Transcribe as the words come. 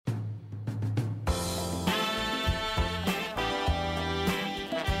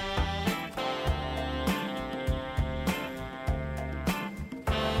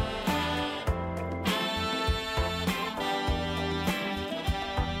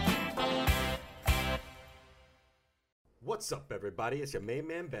What's up, everybody? It's your main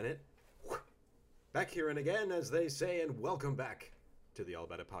man, Bennett. Back here and again, as they say, and welcome back to the All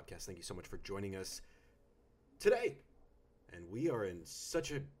About It podcast. Thank you so much for joining us today. And we are in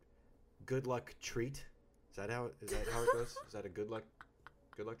such a good luck treat. Is that how it goes? Is that a good luck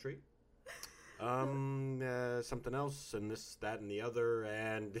treat? Something else, and this, that, and the other,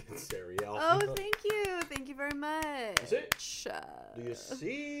 and it's Ariel. Oh, thank you. Thank you very much. Is it? Do you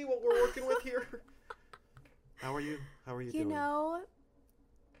see what we're working with here? How are you? How are you doing? You know,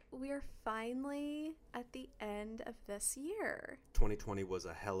 we're finally at the end of this year. 2020 was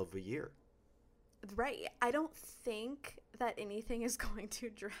a hell of a year. Right. I don't think that anything is going to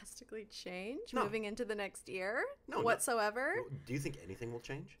drastically change moving into the next year whatsoever. No. Do you think anything will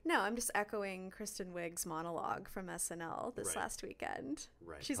change? No, I'm just echoing Kristen Wiig's monologue from SNL this last weekend.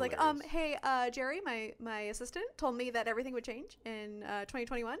 Right. She's like, hey, Jerry, my assistant, told me that everything would change in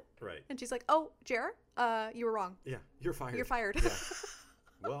 2021. Right. And she's like, oh, Jer, you were wrong. Yeah, you're fired. You're fired. Yeah.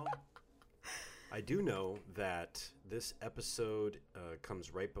 Well, I do know that this episode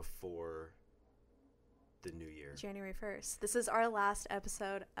comes right before the new year. January 1st. This is our last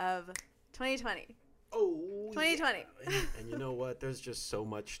episode of 2020. Oh, 2020. Yeah. And you know what? There's just so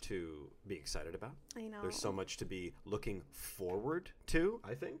much to be excited about. I know. There's so much to be looking forward to,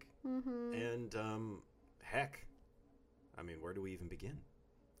 I think. Mm-hmm. And heck, I mean, where do we even begin?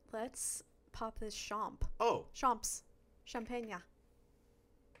 Let's pop this champ. Oh. Champs. Champagne.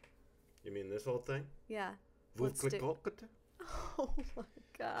 You mean this old thing? Yeah. Let's do. Oh my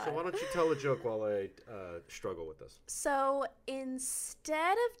god. So why don't you tell a joke while I struggle with this? So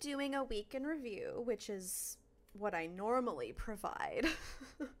instead of doing a week in review, which is what I normally provide,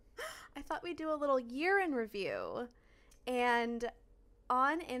 I thought we'd do a little year in review. And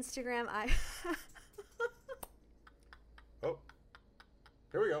on Instagram, Oh,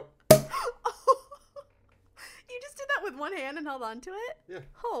 here we go. You just did that with one hand and held on to it? Yeah.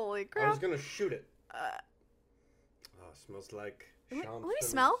 Holy crap. I was going to shoot it. Smells like let me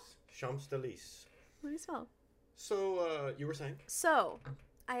smell. Champs-Élysées. Let me smell. So, you were saying? So,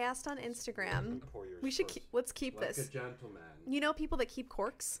 I asked on Instagram. Let's keep like this. Like a gentleman. You know people that keep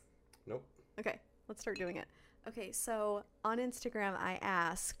corks? Nope. Okay, let's start doing it. Okay, so on Instagram, I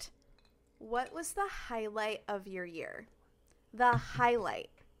asked, what was the highlight of your year? The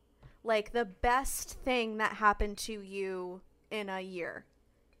highlight. Like the best thing that happened to you in a year.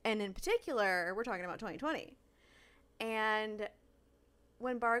 And in particular, we're talking about 2020. And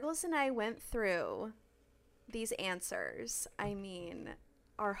when Bargles and I went through these answers, I mean,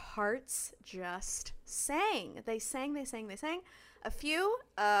 our hearts just sang. They sang. A few,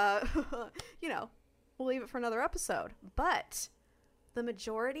 we'll leave it for another episode. But the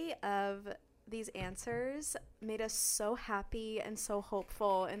majority of these answers made us so happy and so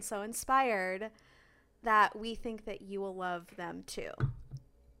hopeful and so inspired that we think that you will love them too.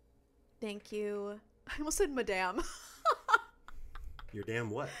 Thank you. I almost said madame. You're damn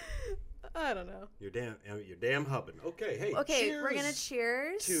what? I don't know. You're damn hubbing. Okay, hey. Okay, cheers we're gonna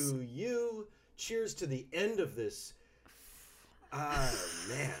cheers to you. Cheers to the end of this.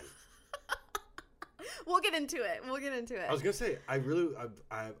 Man. We'll get into it. I was gonna say,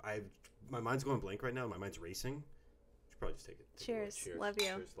 my mind's going blank right now. My mind's racing. Should probably just take it. Cheers. Cheers. Love you.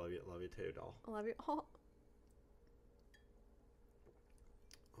 Cheers. Love you too, doll. I love you. Oh.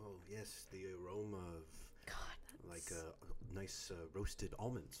 Oh yes, the aroma of like nice roasted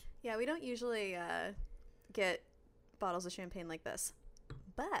almonds. Yeah, we don't usually get bottles of champagne like this,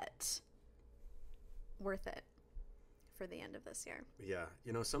 but worth it for the end of this year. Yeah,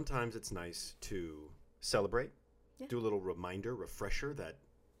 sometimes it's nice to celebrate, do a little refresher that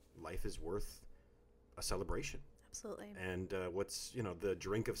life is worth a celebration. Absolutely. And what's, the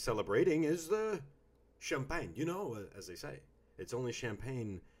drink of celebrating is the champagne, as they say. It's only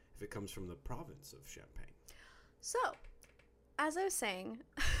champagne if it comes from the province of Champagne. So, as I was saying...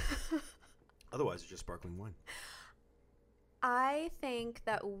 Otherwise, it's just sparkling wine. I think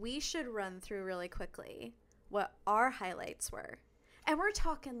that we should run through really quickly what our highlights were. And we're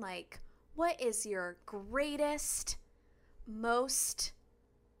talking like, what is your greatest, what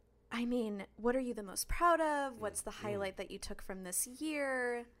are you the most proud of? What's the highlight that you took from this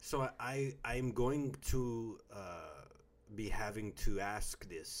year? So I'm going to be having to ask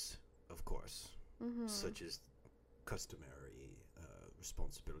this, of course, such as customary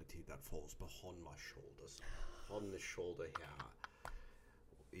responsibility that falls behind my shoulders. On the shoulder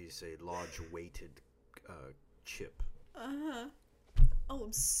here is a large weighted chip. Oh,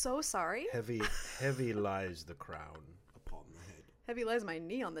 I'm so sorry. Heavy lies the crown upon the head. Heavy lies my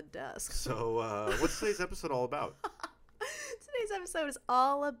knee on the desk. So, what's today's episode all about? Today's episode is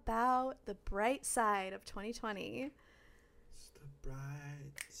all about the bright side of 2020.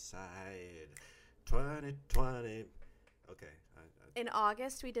 bright side. 2020. Okay. In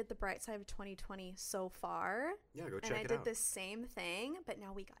August, we did the bright side of 2020 so far. Yeah, go check and I it did out. the same thing, but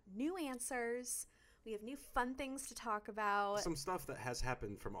now we got new answers. We have new fun things to talk about. Some stuff that has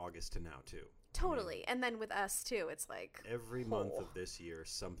happened from August to now, too. Totally. And then with us, too, it's like... Every month of this year,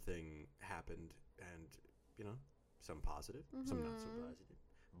 something happened, and, you know, some positive, some not so positive.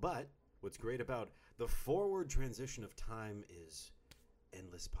 But what's great about the forward transition of time is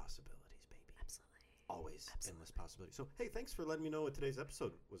endless possibilities, baby. Absolutely. Always endless possibilities. So, hey, thanks for letting me know what today's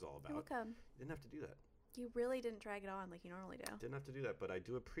episode was all about. You're welcome. You didn't have to do that. You really didn't drag it on like you normally do. Didn't have to do that, but I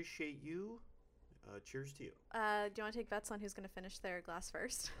do appreciate you. Cheers to you. Do you want to take bets on who's going to finish their glass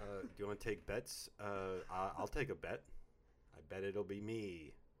first? Do you want to take bets? I'll take a bet. I bet it'll be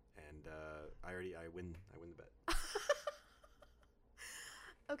me, and I win the bet.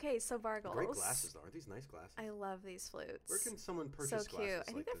 Okay, so Bargles. Great glasses, though. Aren't these nice glasses? I love these flutes. Where can someone purchase so cute. glasses I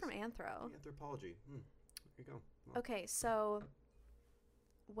think like they're this? from Anthro. Anthropology. There you go. Well, Okay, so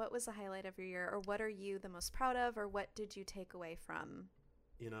what was the highlight of your year, or what are you the most proud of, or what did you take away from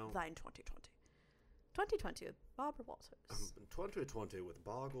thine 2020? 2020 with Barbara Walters. 2020 with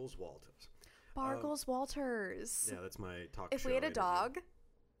Bargles Walters. Bargles Walters. Yeah, that's my talk show. If we had a interview. dog,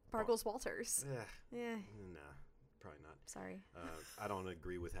 Bargles Walters. Yeah, Yeah. nah, probably not. Sorry. I don't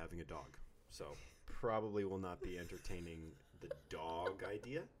agree with having a dog, so probably will not be entertaining the dog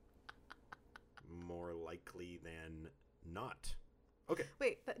idea. More likely than not. Okay.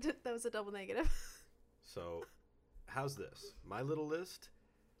 Wait, that was a double negative. So, how's this? My little list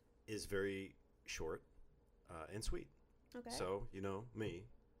is very short and sweet. Okay. So, you know me,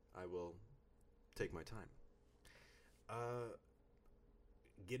 I will take my time.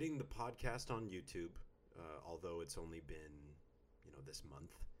 Getting the podcast on YouTube, although it's only been, this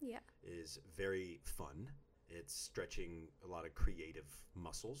month, Yeah. is very fun. It's stretching a lot of creative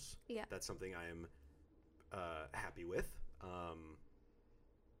muscles. Yeah. That's something I am happy with.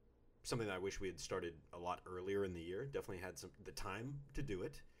 Something that I wish we had started a lot earlier in the year. Definitely had the time to do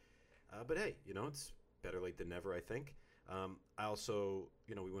it. But hey, it's better late than never, I think. I also,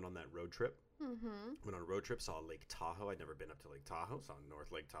 we went on that road trip. Mm-hmm. Went on a road trip, saw Lake Tahoe. I'd never been up to Lake Tahoe, saw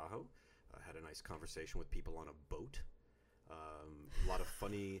North Lake Tahoe. Had a nice conversation with people on a boat. A lot of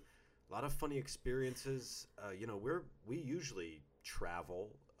funny experiences. We usually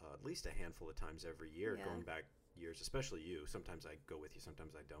travel at least a handful of times every year, Yeah. going back years, especially you. Sometimes I go with you,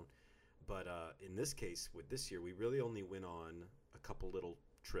 sometimes I don't. But in this case, with this year, we really only went on a couple little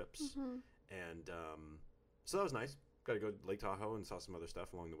trips. Mm-hmm. And so that was nice. Got to go to Lake Tahoe and saw some other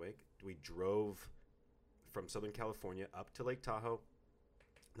stuff along the way. We drove from Southern California up to Lake Tahoe,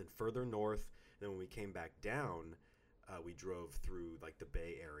 then further north. Then when we came back down, we drove through like the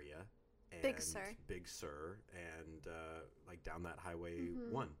Bay Area and Big Sur, and like down that Highway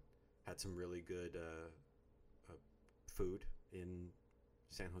Mm-hmm. 1. Had some really good food in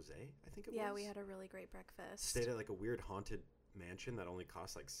San Jose, I think it was. Yeah, we had a really great breakfast. Stayed at like a weird haunted mansion that only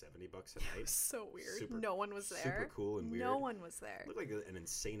cost like $70 a night. So weird. Super- no one was there. Super cool and weird. No one was there. Looked like an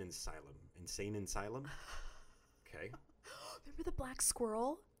insane asylum. Insane asylum? Okay. Remember the black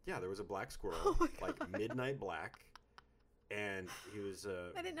squirrel? Yeah, there was a black squirrel, Oh my like God. midnight black, and he was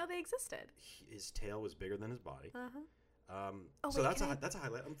I didn't know they existed. his tail was bigger than his body. Uh-huh. So wait, that's can I- that's a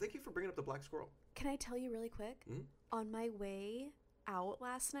highlight. Thank you for bringing up the black squirrel. Can I tell you really quick? Mhm. On my way out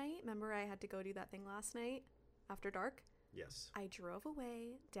last night, remember I had to go do that thing last night after dark? Yes. I drove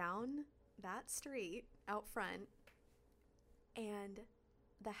away down that street out front, and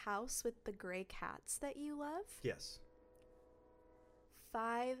the house with the gray cats that you love, Yes.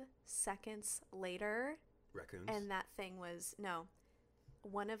 5 seconds later, Raccoons. and that thing was, no,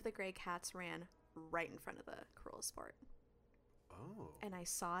 one of the gray cats ran right in front of the Corolla Sport. Oh. And I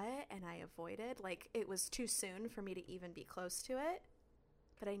saw it and I avoided. Like, it was too soon for me to even be close to it.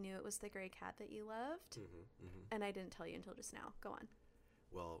 But I knew it was the gray cat that you loved. Mm-hmm, mm-hmm. And I didn't tell you until just now. Go on.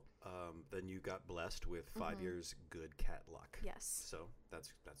 Well, then you got blessed with 5 years good cat luck. Yes. So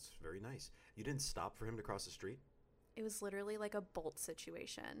that's very nice. You didn't stop for him to cross the street? It was literally like a Bolt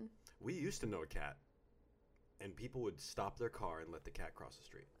situation. We used to know a cat, and people would stop their car and let the cat cross the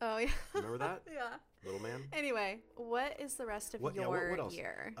street. Oh, yeah. Remember that? Yeah. Little man? Anyway, what is the rest of What your else?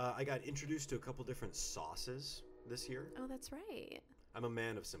 year? I got introduced to a couple different sauces this year. Oh, that's right. I'm a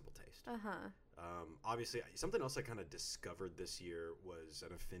man of simple taste. Uh-huh. Obviously, something else I kind of discovered this year was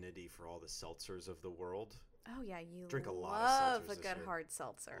an affinity for all the seltzers of the world. Oh, yeah. You Drink a lot of love seltzers a this good year. hard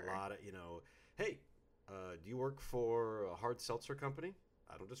seltzer. A lot of, hey, do you work for a hard seltzer company?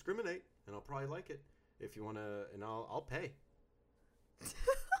 I don't discriminate, and I'll probably like it. If you want to, and I'll pay.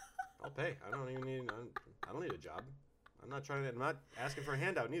 I'll pay. I don't need a job. I'm not asking for a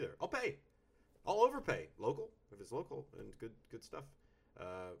handout neither. I'll pay. I'll overpay. Local, if it's local and good stuff.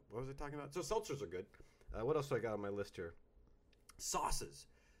 What was I talking about? So seltzers are good. What else do I got on my list here? Sauces.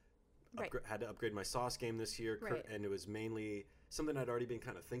 Right. Had to upgrade my sauce game this year, Right. and it was mainly something I'd already been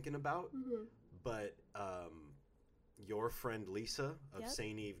kind of thinking about. Mm-hmm. But your friend Lisa of Yep.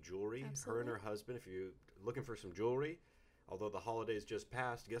 St. Eve Jewelry, her Absolutely. and her husband, if you're looking for some jewelry, although the holidays just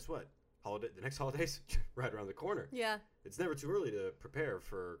passed, guess what? The next holidays right around the corner. Yeah. It's never too early to prepare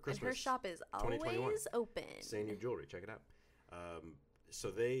for Christmas. And her shop is 2021. always open. St. Eve Jewelry, check it out.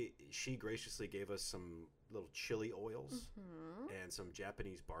 So she graciously gave us some little chili oils and some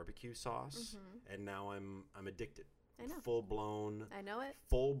Japanese barbecue sauce, and now I'm addicted. I know. Full blown I know it.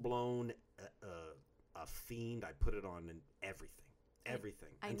 a fiend. I put it on in everything.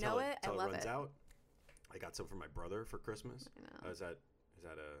 I until know it. I Until love it runs it. out. I got some for my brother for Christmas. I know. Is that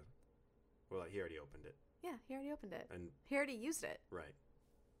a? Well, he already opened it, Yeah, he already opened it. and He already used it. right.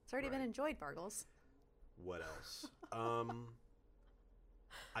 It's already been Right. enjoyed, Bargles. What else?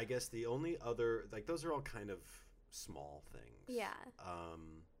 I guess the only other, like, those are all kind of small things. Yeah.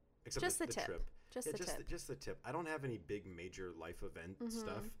 Except Just the tip. trip. Just Yeah, the tip. just the tip. I don't have any big major life event Mm-hmm.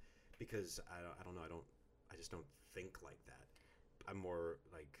 stuff because I don't know. I just don't think like that. I'm more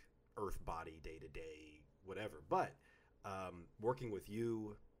like earth body, day to day, whatever. But working with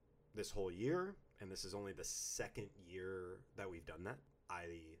you this whole year, and this is only the second year that we've done that,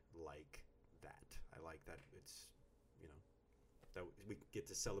 I like that. I like that it's, that we get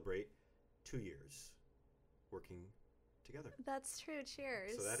to celebrate 2 years working together. That's true.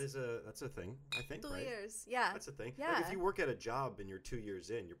 Cheers. So that's a thing, I think, 2 right? years. Yeah. That's a thing. Yeah. Like if you work at a job and you're 2 years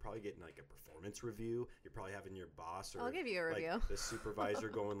in, you're probably getting like a performance review. You're probably having your boss or I'll give you a like review. the supervisor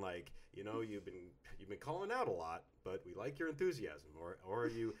going like, you've been calling out a lot, but we like your enthusiasm. Or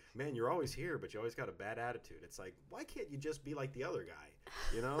you, man, you're always here, but you always got a bad attitude. It's like, why can't you just be like the other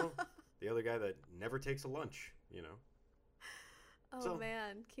guy? The other guy that never takes a lunch. Oh So,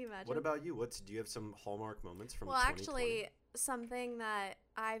 man, can you imagine? What about you? Do you have some hallmark moments from Well, 2020? actually, something that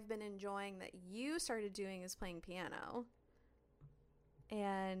I've been enjoying that you started doing is playing piano.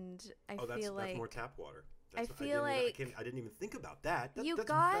 And I that's feel like more tap water. I feel like I didn't even think about that. you That's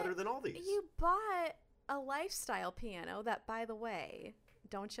got better than all these. you bought a lifestyle piano that, by the way,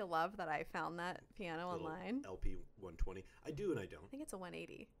 don't you love that I found that piano Little online? LP 120. I do and I don't. I think it's a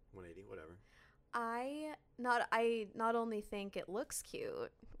 180. 180, whatever. I not only think it looks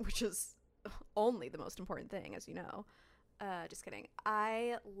cute, which is only the most important thing, as you know. Just kidding.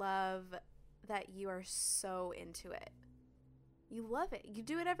 I love that you are so into it. You love it. You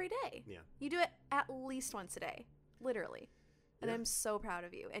do it every day. Yeah. You do it at least once a day, literally. And Yeah. I'm so proud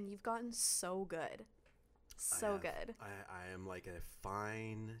of you. And you've gotten so good. So good. I am like a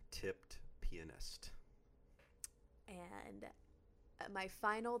fine tipped pianist. And my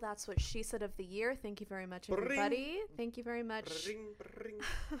final That's What She Said of the year. Thank you very much, Bring. everybody. Thank you very much. Bring, bring.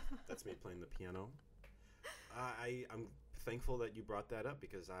 That's me playing the piano. I'm thankful that you brought that up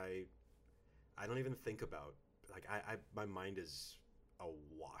because I don't even think about, like, my mind is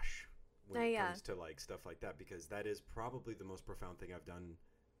awash when it Yeah. comes to like stuff like that, because that is probably the most profound thing I've done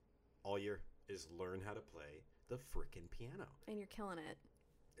all year is learn how to play the frickin' piano. And you're killing it.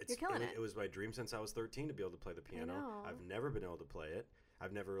 You're killing it. It was my dream since I was 13 to be able to play the piano. know. I've never been able to play it.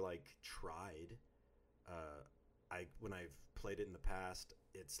 I've never like tried. When I've played it in the past,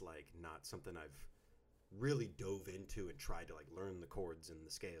 it's like not something I've really dove into and tried to like learn the chords and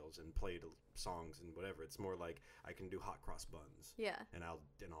the scales and played songs and whatever. It's more like I can do hot cross buns. Yeah. And I'll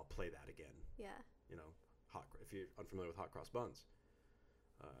play that again. Yeah. If you're unfamiliar with hot cross buns,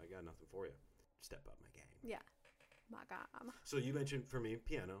 I got nothing for you. Step up my game. Yeah. My God. So you mentioned for me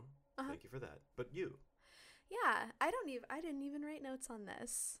piano. Uh-huh. Thank you for that. But you, Yeah. I didn't even write notes on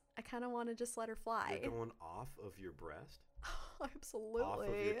this. I kind of want to just let her fly. you're going off of your breast, Absolutely. off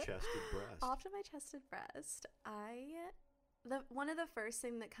of your chested breast. Off to my chested breast. One of the first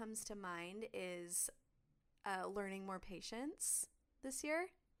thing that comes to mind is learning more patience this year.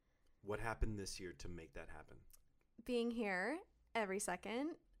 What happened this year to make that happen? Being here every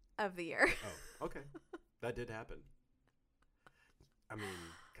second of the year. Oh, okay. That did happen. I mean,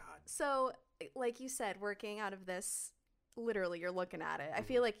 God. So, like you said, working out of this, literally you're looking at it. I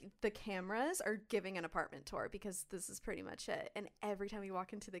feel like the cameras are giving an apartment tour because this is pretty much it. And every time we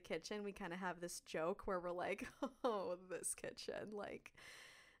walk into the kitchen, we kind of have this joke where we're like, oh, this kitchen. Like,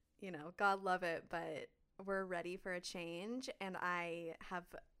 God love it, but we're ready for a change. And I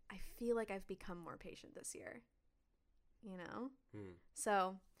feel like I've become more patient this year,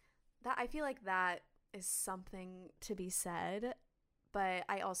 So I feel like that is something to be said. But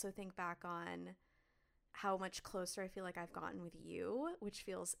I also think back on how much closer I feel like I've gotten with you, which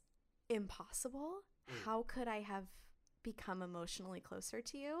feels impossible. How could I have become emotionally closer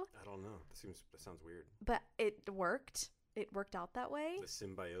to you? I don't know. That sounds weird. But it worked. It worked out that way. The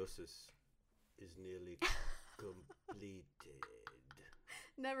symbiosis is nearly completed.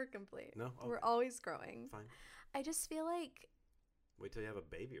 Never complete. No? Okay. We're always growing. Fine. I just feel like... Wait till you have a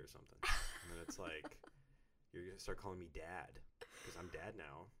baby or something. And then it's like, you're going to start calling me dad. Because I'm dad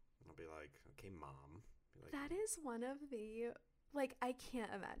now. And I'll be like, okay, mom. Like, that is one of the... Like, I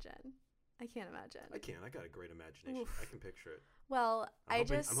can't imagine. I can. I got a great imagination. Oof. I can picture it. Well, I'm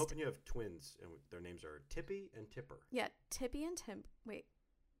hoping you have twins, and their names are Tippy and Tipper. Yeah, Tippy and Tim... Wait.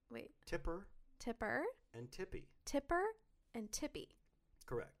 Tipper. Tipper. And Tippy. Tipper and Tippy.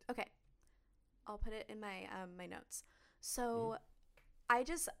 Correct. Okay. I'll put it in my my notes. So I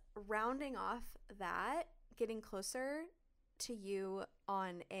just, rounding off that, getting closer to you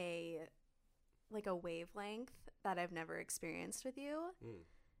on a wavelength that I've never experienced with you.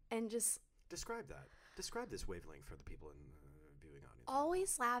 And just... Describe that. Describe this wavelength for the people in the viewing audience.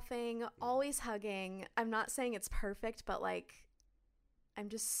 Always laughing, always hugging. I'm not saying it's perfect, but like, I'm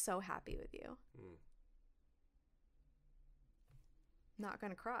just so happy with you. Not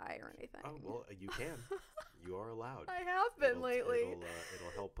gonna cry or anything. Oh, well, you can. You are allowed. I have been lately.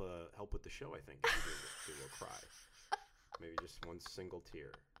 It'll help with the show, I think, if you do a cry. Maybe just one single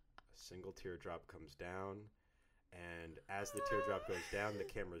tear. A single teardrop comes down, and as the teardrop goes down, the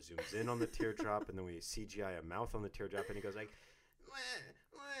camera zooms in on the teardrop, and then we CGI a mouth on the teardrop, and he goes like, wah,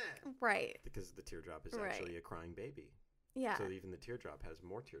 wah. Right. Because the teardrop is actually a crying baby. Yeah. So even the teardrop has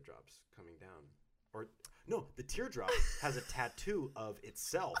more teardrops coming down. Or, no, the teardrop has a tattoo of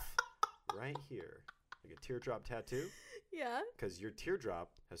itself right here. Like a teardrop tattoo. Yeah. Because your teardrop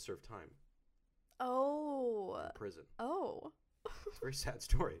has served time. Oh. In prison. Oh. It's a very sad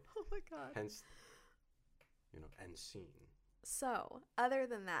story. Oh my God. Hence, end scene. So, other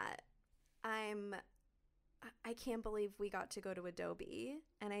than that, I can't believe we got to go to Adobe,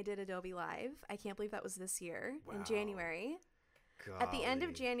 and I did Adobe Live. I can't believe that was this year in January. Golly. At the end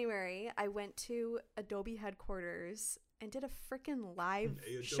of January, I went to Adobe headquarters and did a freaking live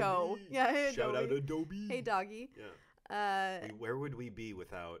show. Yeah, hey, Shout out Adobe. Hey, doggy. Yeah. Where would we be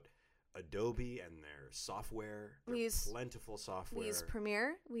without Adobe and their software? We use plentiful software. We use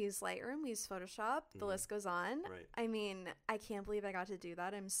Premiere. We use Lightroom. We use Photoshop. The list goes on. Right. I mean, I can't believe I got to do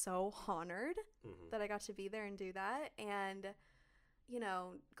that. I'm so honored that I got to be there and do that. And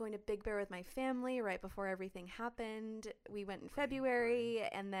going to Big Bear with my family right before everything happened. We went in February,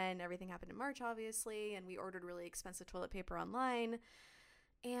 and then everything happened in March, obviously, and we ordered really expensive toilet paper online.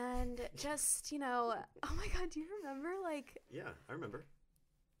 And just, oh my God, do you remember? Yeah, I remember.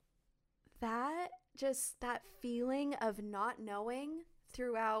 That feeling of not knowing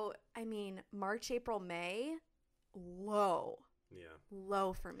throughout, March, April, May, low. Yeah.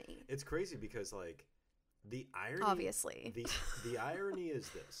 Low for me. It's crazy because, the irony, obviously, the irony is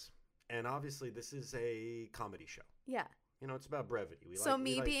this, and obviously this is a comedy show. Yeah. It's about brevity.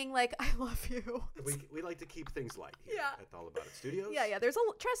 Being like, I love you. We like to keep things light here at All About It Studios. Yeah.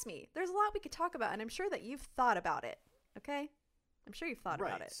 Trust me, there's a lot we could talk about, and I'm sure that you've thought about it. Okay, I'm sure you've thought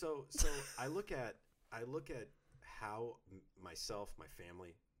about it. So I look at how myself, my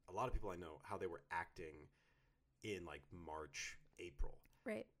family, a lot of people I know, how they were acting in March, April,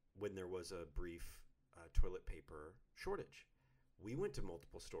 right, when there was a brief toilet paper shortage. We went to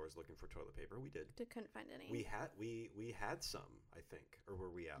multiple stores looking for toilet paper. We did. Couldn't find any. We had some, I think, or were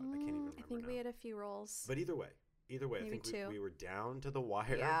we out? I can't even remember. I think now. We had a few rolls. But either way, Maybe I think two. we were down to the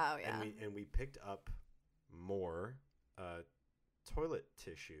wire. Yeah. And we picked up more toilet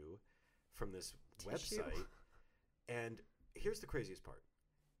tissue from this website. And here's the craziest part: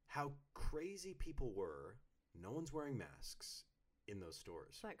 how crazy people were. No one's wearing masks in those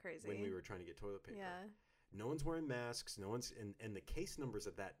stores. Is that crazy? When we were trying to get toilet paper. Yeah. No one's wearing masks. No one's and the case numbers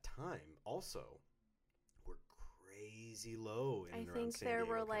at that time also were crazy low in and around San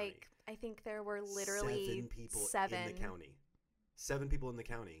Diego County. I think there were literally 7 people in the county. 7 people in the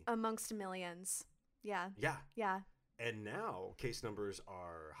county amongst millions. Yeah. Yeah. And now case numbers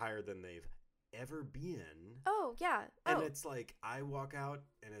are higher than they've ever been. Oh, yeah. And it's I walk out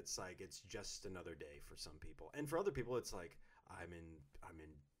and it's it's just another day for some people. And for other people it's I'm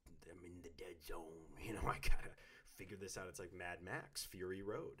in the dead zone. I gotta figure this out. It's like Mad Max, Fury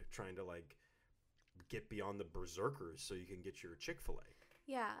Road, trying to get beyond the berserkers so you can get your Chick-fil-A.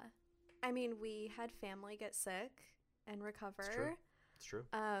 Yeah. We had family get sick and recover. It's true.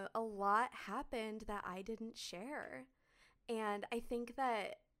 A lot happened that I didn't share. And I think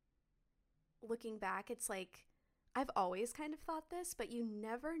that looking back, it's I've always kind of thought this, but you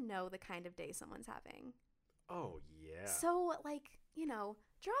never know the kind of day someone's having. Oh, yeah. So, like,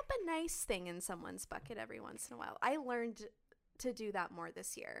 drop a nice thing in someone's bucket every once in a while. I learned to do that more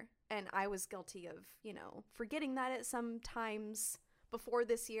this year, and I was guilty of, forgetting that at some times before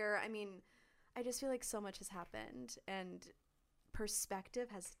this year. I mean, I just feel like so much has happened, and perspective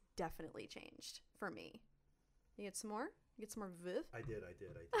has definitely changed for me. You get some more? You get some more Viv? I did.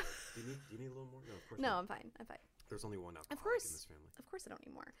 Do you need a little more? No, of course No, not. I'm fine. There's only one alcoholic in this family. Of course I don't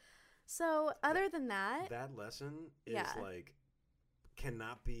need more. So, other than that... That lesson is,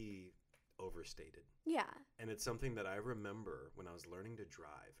 cannot be overstated. Yeah. And it's something that I remember when I was learning to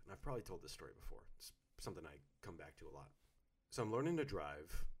drive. And I've probably told this story before. It's something I come back to a lot. So I'm learning to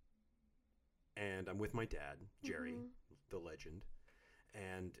drive, and I'm with my dad, Jerry, the legend.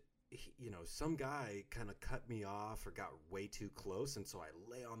 And, some guy kind of cut me off or got way too close. And so I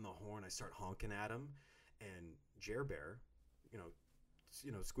lay on the horn. I start honking at him. And Jer Bear,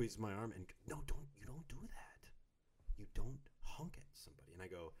 squeezes my arm and, no, you don't do that. You don't honk at somebody. And I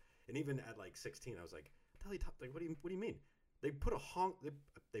go, and even at 16, I was like, what do you mean? They put a honk.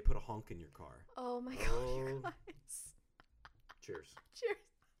 They put a honk in your car. Oh my God, you guys. Cheers. Cheers.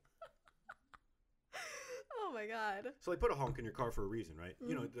 Oh my God. So they put a honk in your car for a reason, right?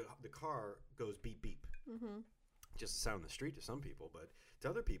 The car goes beep beep. Just a sound in the street to some people, but to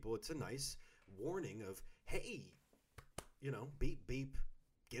other people, it's a nice warning of, hey, beep beep,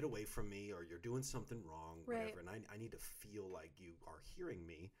 get away from me, or you're doing something wrong, whatever. And I need to feel like you are hearing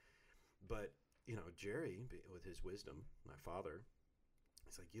me. But Jerry, with his wisdom, my father,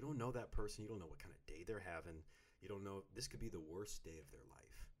 he's like, you don't know that person. You don't know what kind of day they're having. You don't know. This could be the worst day of their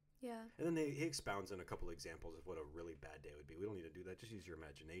life. Yeah. And then he expounds on a couple of examples of what a really bad day would be. We don't need to do that. Just use your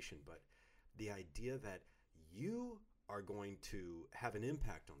imagination. But the idea that you are going to have an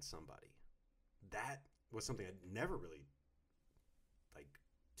impact on somebody, that was something I never really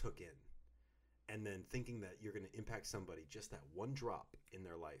took in. And then thinking that you're going to impact somebody, just that one drop in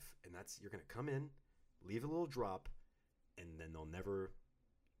their life, and you're going to come in, leave a little drop, and then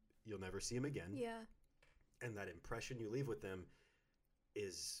you'll never see them again. Yeah. And that impression you leave with them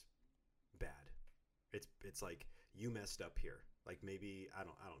is bad. It's like, you messed up here. Like, maybe I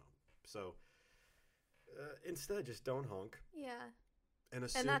don't know. So instead, just don't honk. Yeah. And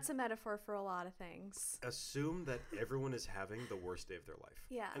that's a metaphor for a lot of things. Assume that everyone is having the worst day of their life.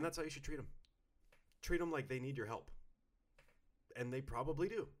 Yeah. And that's how you should treat them. Treat them like they need your help. And they probably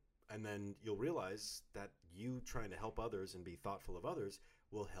do. And then you'll realize that you trying to help others and be thoughtful of others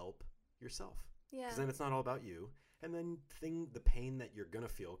will help yourself. Yeah. Because then it's not all about you. And then the pain that you're going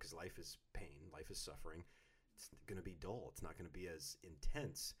to feel, because life is pain, life is suffering, it's going to be dull. It's not going to be as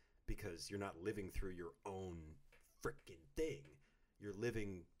intense because you're not living through your own freaking thing. You're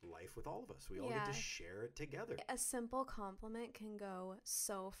living life with all of us. We all get to share it together. A simple compliment can go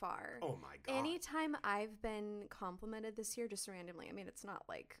so far. Oh my God. Anytime I've been complimented this year, just randomly, I mean, it's not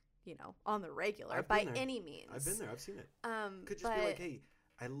on the regular by any means. I've been there. I've seen it. Could just be like, hey,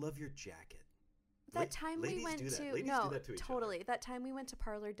 I love your jacket. That time we went to Ladies do that to each totally. other. That time we went to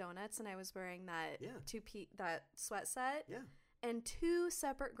Parlor Donuts and I was wearing that that sweat set. Yeah. And two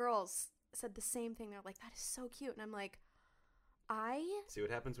separate girls said the same thing. They're like, "That is so cute," and I'm like, See what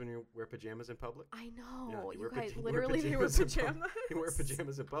happens when you wear pajamas in public? I know. Yeah, you guys literally wear pajamas. You wear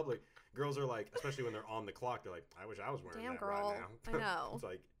pajamas in public. Girls are like, especially when they're on the clock, they're like, I wish I was wearing that girl. right now. I know. It's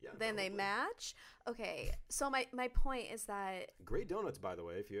like, yeah. Then probably. they match. Okay. So my point is that great donuts, by the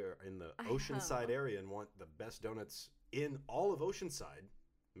way, if you're in the Oceanside area and want the best donuts in all of Oceanside,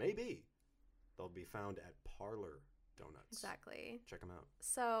 maybe they'll be found at Parlor Donuts. Exactly. Check them out.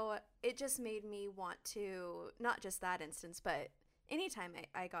 So it just made me want to, not just that instance, but anytime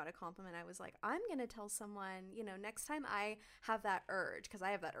I got a compliment, I was like, I'm going to tell someone, next time I have that urge, because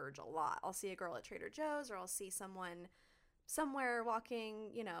I have that urge a lot. I'll see a girl at Trader Joe's, or I'll see someone somewhere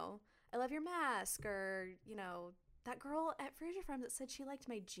walking, I love your mask, or, that girl at Fraser Farms that said she liked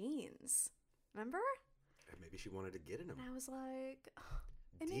my jeans. Remember? Maybe she wanted to get in them. And I was like,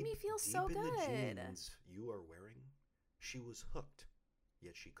 it made me feel so good. Deep in the jeans you are wearing, she was hooked,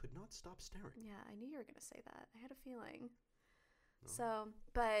 yet she could not stop staring. Yeah, I knew you were going to say that. I had a feeling. No. So,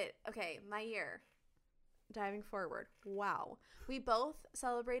 but okay, my year, diving forward. Wow. We both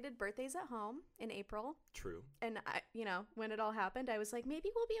celebrated birthdays at home in April. True. And I, when it all happened, I was like, maybe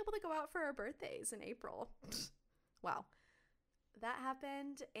we'll be able to go out for our birthdays in April. Wow. That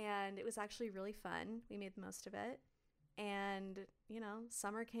happened, and it was actually really fun. We made the most of it. And,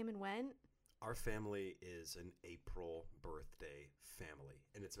 summer came and went. Our family is an April birthday family,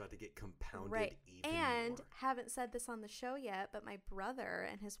 and it's about to get compounded even and more. Haven't said this on the show yet, but my brother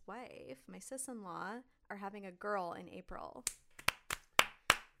and his wife, my sis-in-law, are having a girl in April.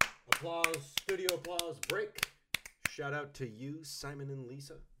 Applause, studio applause, break. Shout out to you, Simon and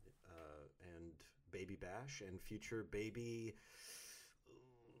Lisa, and baby Bash, and future baby.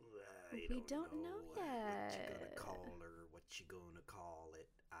 We don't know yet. What you gonna call her? What you gonna call it?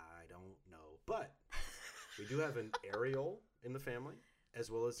 I don't know. But we do have an Ariel in the family,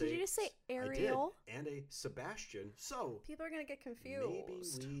 as well as Did you just say Ariel? I did, and a Sebastian. So people are gonna get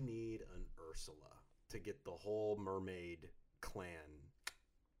confused. Maybe we need an Ursula to get the whole mermaid clan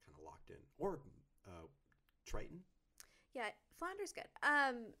kind of locked in, or Triton. Yeah, Flounder's good.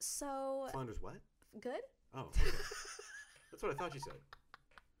 So Flounder's what? Good. Oh, okay. That's what I thought you said.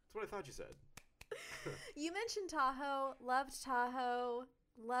 That's what I thought you said. You mentioned Tahoe. Loved Tahoe.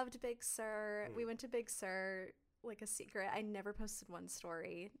 Loved Big Sur. We went to Big Sur like a secret. I never posted one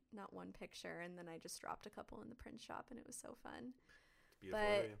story, not one picture, and then I just dropped a couple in the print shop, and it was so fun. It's beautiful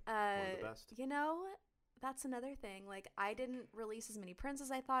area. One of the best. You know, that's another thing. Like, I didn't release as many prints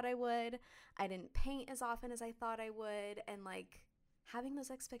as I thought I would. I didn't paint as often as I thought I would, and like having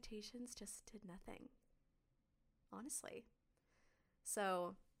those expectations just did nothing. Honestly.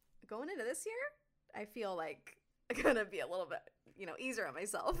 So going into this year, I feel like I'm gonna be a little bit, easier on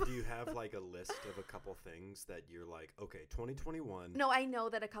myself. Do you have like a list of a couple things that you're like, okay, 2021? No, I know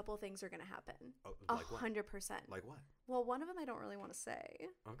that a couple things are gonna happen. Oh, like 100%. Like what? Well, one of them I don't really want to say.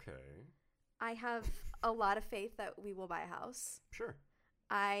 Okay. I have a lot of faith that we will buy a house. Sure.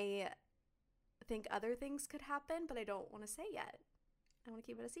 I think other things could happen, but I don't want to say yet. I want to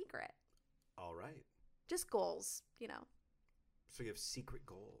keep it a secret. All right. Just goals, So you have secret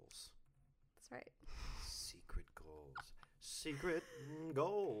goals. That's right. Secret goals. Secret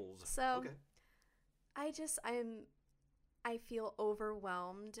goals. So, okay. I feel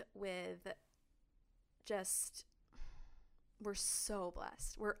overwhelmed with just, we're so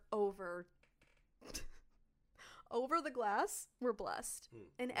blessed. We're over the glass. We're blessed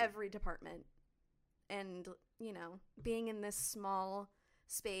in every department. And, being in this small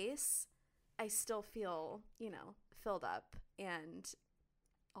space, I still feel, filled up. And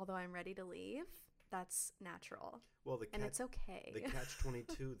although I'm ready to leave, that's natural. Well, and it's okay. The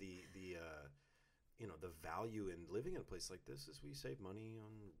catch-22, the value in living in a place like this is we save money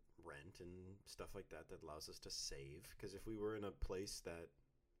on rent and stuff like that allows us to save. Because if we were in a place that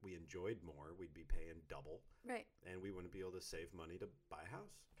we enjoyed more, we'd be paying double. Right. And we wouldn't be able to save money to buy a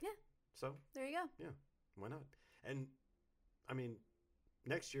house. Yeah. So there you go. Yeah. Why not? And I mean,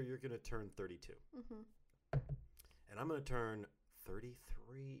 next year you're going to turn 32. Mm-hmm. And I'm going to turn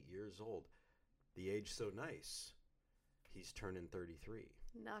 33 years old. The age so nice. He's turning 33.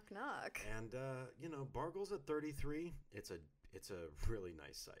 Knock, knock. And, Bargle's at 33. It's a really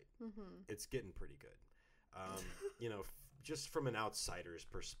nice sight. Mm-hmm. It's getting pretty good. Just from an outsider's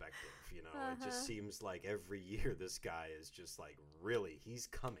perspective, it just seems like every year this guy is just like, really, he's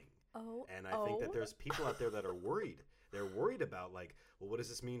coming. Oh, and I think that there's people out there that are worried. They're worried about like, well, what does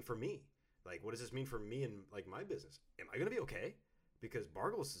this mean for me? Like, what does this mean for me and like my business? Am I going to be okay? Because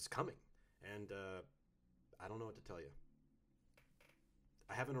Bargles is coming. And I don't know what to tell you.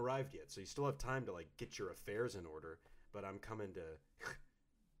 I haven't arrived yet, so you still have time to like get your affairs in order. But I'm coming to,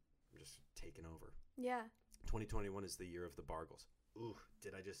 I'm just taking over. Yeah. 2021 is the year of the Bargles. Ooh,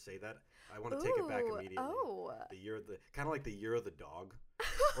 did I just say that? I want to take it back immediately. Oh. The year of the, kind of like the year of the dog,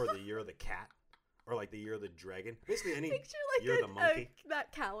 or the year of the cat, or like the year of the dragon. Basically, any Picture like year of the monkey.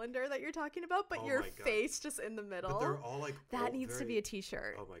 That calendar that you're talking about, but your face just in the middle. But they're all like that needs to be a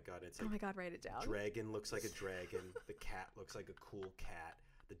T-shirt. Oh my god! It's like, oh my god! Write it down. Dragon looks like a dragon. The cat looks like a cool cat.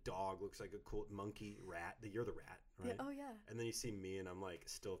 The dog looks like a cool monkey. Rat. You're the rat, right? Yeah, oh yeah. And then you see me, and I'm like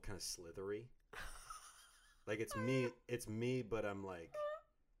still kind of slithery. Like it's me, but I'm like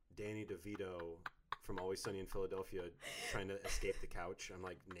Danny DeVito from Always Sunny in Philadelphia trying to escape the couch. I'm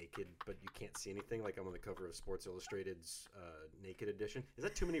like naked, but you can't see anything. Like I'm on the cover of Sports Illustrated's naked edition. Is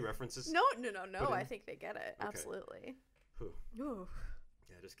that too many references? No. I think they get it. Okay. Absolutely. Ooh.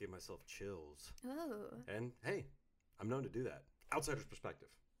 Yeah, I just gave myself chills. Oh. And hey, I'm known to do that. Outsider's perspective.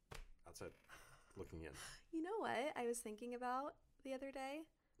 Outside looking in. You know what I was thinking about the other day?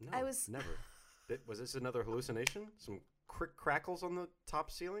 No, never. Was this another hallucination? Some crackles on the top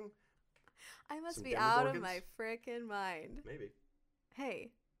ceiling? I must be out of my frickin' mind. Maybe.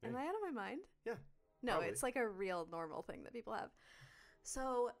 Hey, am I out of my mind? Yeah. No, probably. It's like a real normal thing that people have.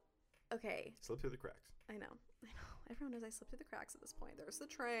 So, okay. Slip through the cracks. I know. Everyone knows I slip through the cracks at this point. There's the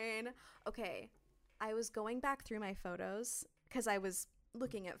train. Okay. I was going back through my photos because I was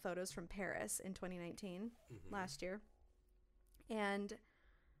looking at photos from Paris in 2019, last year. And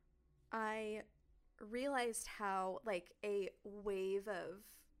I realized how like a wave of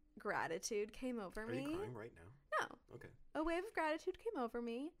gratitude came over Are me. you crying right now? No. Okay. A wave of gratitude came over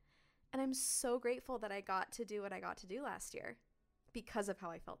me. And I'm so grateful that I got to do what I got to do last year because of how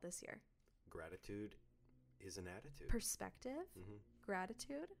I felt this year. Gratitude is an attitude. Perspective, Mm-hmm.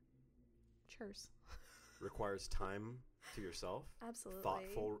 gratitude. Cheers. Requires time to yourself. Absolutely.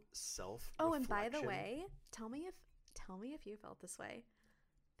 Thoughtful self. Oh, and by the way, tell me if you felt this way.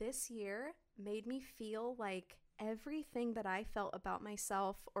 This year made me feel like everything that I felt about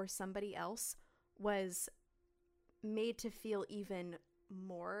myself or somebody else was made to feel even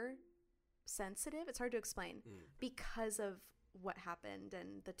more sensitive. It's hard to explain because of what happened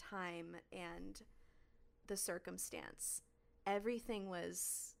and the time and the circumstance. Everything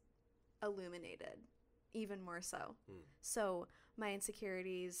was illuminated even more so. So my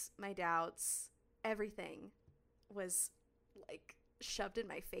insecurities, my doubts, everything was like shoved in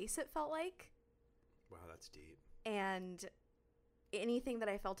my face, it felt like. Wow, that's deep. And anything that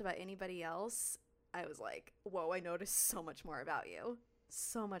I felt about anybody else, I was like, whoa, I noticed so much more about you.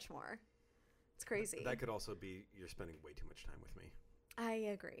 So much more. It's crazy. That could also be you're spending way too much time with me. I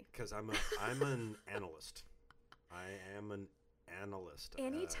agree. Because I'm an analyst. I am an analyst.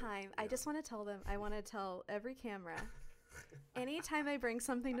 Anytime, I just want to tell them, I want to tell every camera, anytime I bring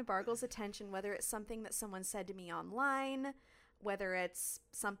something to Bargle's attention, whether it's something that someone said to me online, whether it's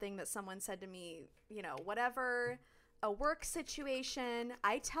something that someone said to me, whatever, a work situation,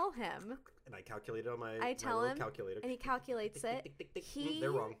 I tell him. And I calculate it on my calculator. And he calculates it.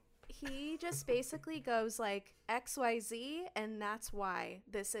 They're wrong. He just basically goes like XYZ, and that's why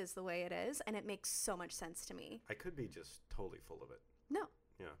this is the way it is, and it makes so much sense to me. I could be just totally full of it. No.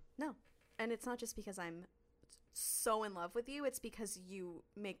 Yeah. No. And it's not just because I'm so in love with you, it's because you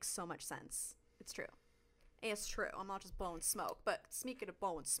make so much sense. It's true. It's true. I'm not just blowing smoke. But speaking of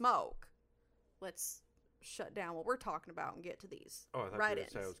blowing smoke, let's shut down what we're talking about and get to these. Oh, I thought right you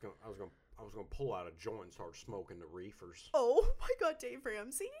were going to say I was going to pull out a joint and start smoking the reefers. Oh my God, Dave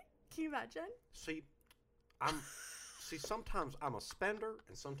Ramsey. Can you imagine? See, sometimes I'm a spender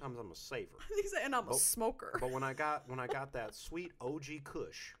and sometimes I'm a saver. And I'm a smoker. But when I got that sweet OG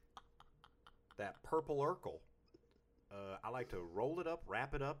Kush, that purple Urkel, I like to roll it up,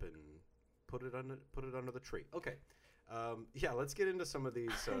 wrap it up, and put it under the tree. Okay. Let's get into some of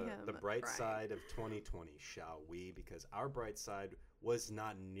these, the bright side of 2020, shall we? Because our bright side was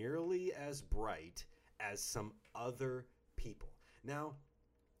not nearly as bright as some other people. Now,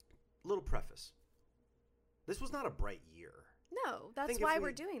 little preface. This was not a bright year. No, that's why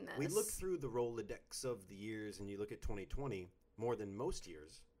we're doing this. We look through the Rolodex of the years and you look at 2020, more than most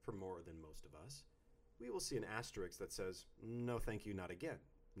years, for more than most of us, we will see an asterisk that says, no, thank you, not again.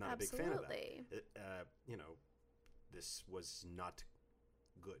 Not Absolutely. a big fan of that. This was not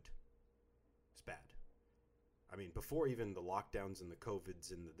good. It's bad. I mean, before even the lockdowns and the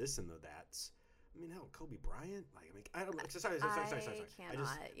COVIDs and the this and the that's, hell, Kobe Bryant. I don't know. Sorry.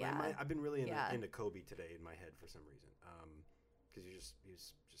 I've been really into Kobe today in my head for some reason. Because he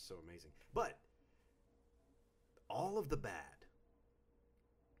was just so amazing. But all of the bad,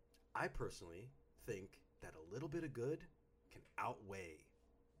 I personally think that a little bit of good can outweigh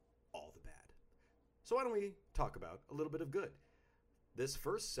all the bad. So why don't we talk about a little bit of good? This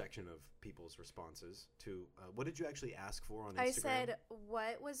first section of people's responses to what did you actually ask for on Instagram? I said,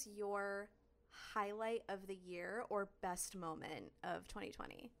 what was your highlight of the year or best moment of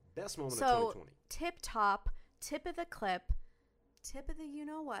 2020? Best moment of 2020. Tip top, tip of the clip, tip of the you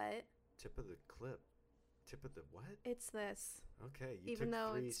know what. Tip of the clip. Tip of the what? It's this. Okay. Even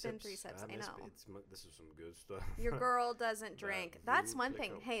though it's been 3 sips. I know. This is some good stuff. Your girl doesn't drink. That's one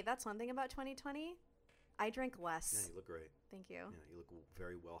thing. Hey, that's one thing about 2020. I drink less. Yeah, you look great. Thank you. Yeah, you look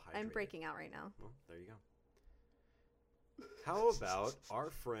very well hydrated. I'm breaking out right now. Well, there you go. How about our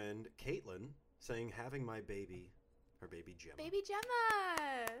friend Caitlin saying having my baby, her baby Gemma. Baby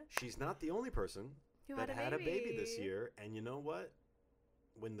Gemma! She's not the only person that had a baby this year. And you know what?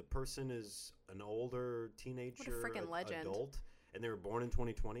 When the person is an older teenager, adult, and they were born in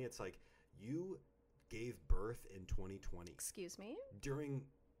 2020, it's like you gave birth in 2020. Excuse me? During,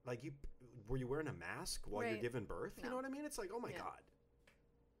 were you wearing a mask while you're giving birth? No. You know what I mean? It's like, oh my God.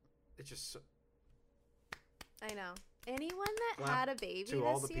 It's just so... I know. Anyone that had a baby to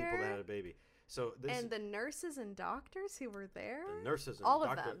all the people that had a baby. So and the nurses and doctors who were there. The nurses and all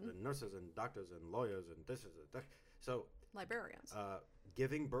of them. The nurses and doctors and lawyers and this is so librarians.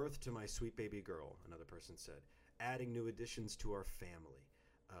 Giving birth to my sweet baby girl, another person said. Adding new additions to our family.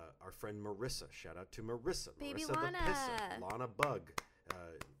 Our friend Marissa. Shout out to Marissa. Baby Marissa Lana. the Pissa. Lana Bug.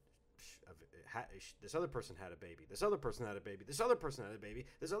 This other person had a baby. This other person had a baby. This other person had a baby.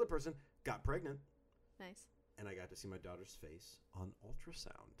 This other person got pregnant. Nice. And I got to see my daughter's face on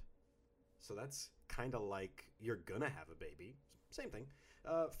ultrasound. So that's kind of like you're gonna have a baby. Same thing.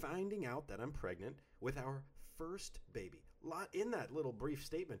 Finding out that I'm pregnant with our first baby. Lot in that little brief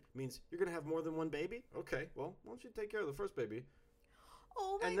statement means you're gonna have more than one baby. Okay, well, why don't you take care of the first baby?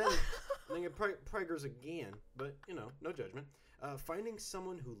 Oh my And god. then it preggers again, but no judgment. Finding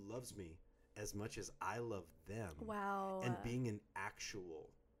someone who loves me as much as I love them. Wow. And being an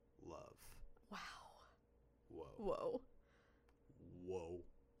actual love. Wow. Whoa. Whoa. Whoa.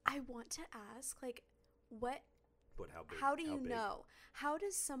 I want to ask, like, what? But how big? How do how you big? know? How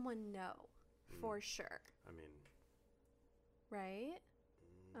does someone know for sure? I mean. Right?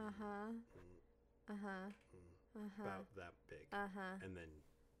 Uh huh. Uh huh. Uh huh. About that big. Uh huh. And then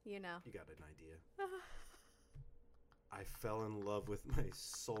You know. you got an idea. I fell in love with my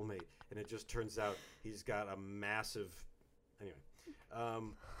soulmate, and it just turns out he's got a massive. Anyway,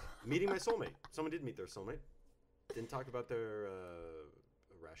 meeting my soulmate. Someone did meet their soulmate. Didn't talk about their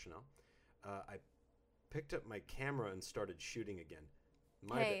rationale. I picked up my camera and started shooting again.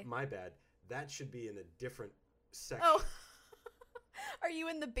 My bad. That should be in a different section. Oh. Are you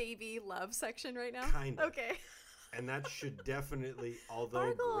in the baby love section right now? Kinda. Okay. And that should definitely,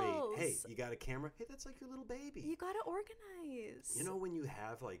 although Bargles. great. Hey, you got a camera? Hey, that's like your little baby. You gotta organize. You know when you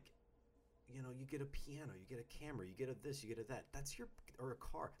have like, you get a piano, you get a camera, you get a this, you get a that. That's or a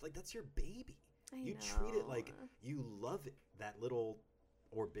car. Like that's your baby. You treat it like you love it, that little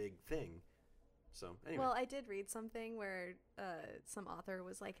or big thing. So anyway. Well, I did read something where some author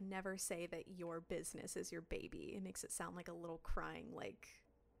was like, never say that your business is your baby. It makes it sound like a little crying, like.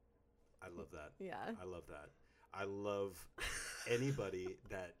 I love that. Yeah. I love that. I love anybody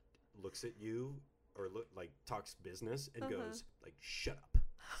that looks at you or talks business and goes like, shut up.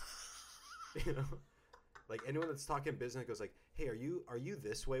 Like anyone that's talking business goes like, hey, are you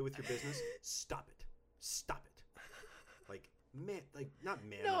this way with your business? Stop it. Like man, like not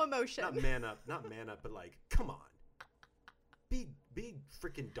man No up, emotion. not man up, but like, come on. Be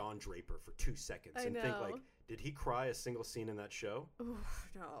freaking Don Draper for 2 seconds and think like, did he cry a single scene in that show? Oof,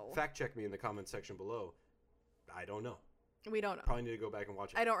 no. Fact check me in the comment section below. I don't know. We don't know. Probably need to go back and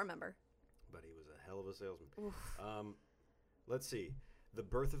watch it. I don't remember. But he was a hell of a salesman. Oof. Let's see. The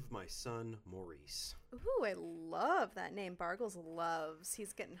birth of my son, Maurice. Ooh, I love that name. Bargles loves.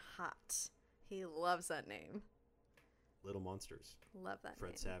 He's getting hot. He loves that name. Little Monsters. Love that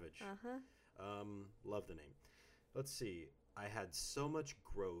Fred name. Savage. Uh-huh. Love the name. Let's see. I had so much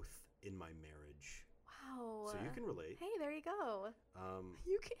growth in my marriage. Wow. So you can relate. Hey, there you go.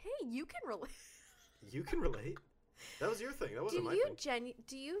 You You can relate. You can relate. That was your thing. That wasn't my thing.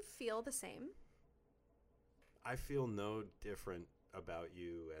 Do you feel the same? I feel no different about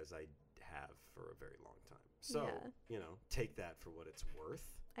you as I have for a very long time. So, take that for what it's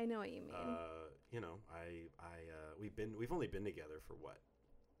worth. I know what you mean. We've only been together for what?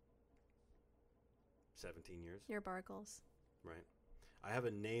 17 years? You're Bargles. Right. I have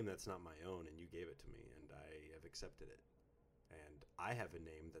a name that's not my own, and you gave it to me, and I have accepted it. And I have a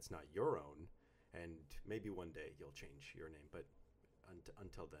name that's not your own, and maybe one day you'll change your name, but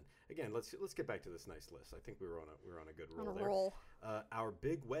until then, again, let's get back to this nice list. I think we were on a good roll there. Our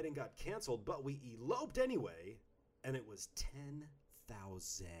big wedding got canceled, but we eloped anyway, and it was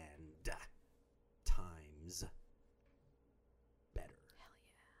 10,000 times better. Hell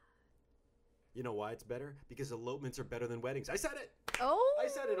yeah. You know why it's better? Because elopements are better than weddings. I said it. Oh. I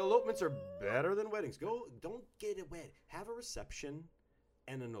said it. Elopements are better than weddings. Don't get it wet. Have a reception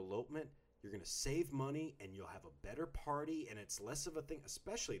and an elopement. You're going to save money, and you'll have a better party, and it's less of a thing,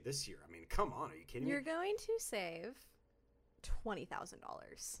 especially this year. I mean, come on. Are you kidding me? You're going to save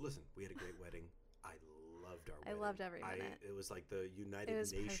 $20,000. Listen, we had a great wedding. I loved our wedding. I loved every minute. It was like the United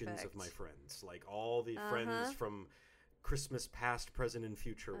was Nations perfect. of my friends. Like all the friends from Christmas past, present, and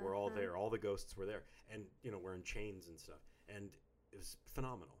future were all there. All the ghosts were there. And, wearing chains and stuff. And it was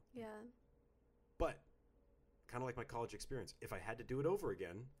phenomenal. Yeah. But, kind of like my college experience, if I had to do it over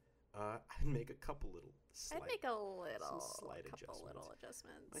again, I'd make a couple little slight adjustments.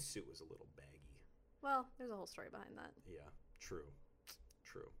 My suit was a little baggy. Well, there's a whole story behind that. Yeah, true.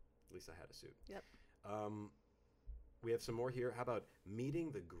 At least I had a suit. Yep. We have some more here. How about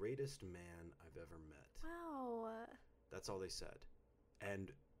meeting the greatest man I've ever met? Wow. That's all they said.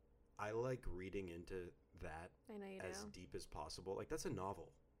 And I like reading into that I know you as do. deep as possible. Like, that's a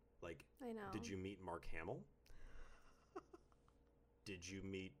novel. Like, I know. Did you meet Mark Hamill? Did you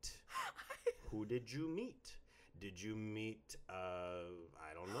meet... Who did you meet? Did you meet,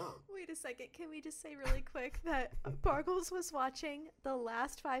 I don't know. Wait a second. Can we just say really quick that Bargles was watching the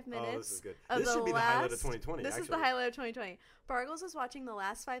last 5 minutes? Oh, this is good. This should be the highlight of 2020, This is the highlight of 2020. Bargles was watching the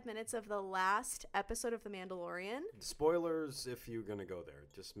last 5 minutes of the last episode of The Mandalorian. Spoilers if you're going to go there.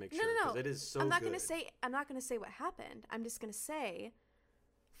 Just make sure. No. Because it is so I'm not good. going to say what happened. I'm just going to say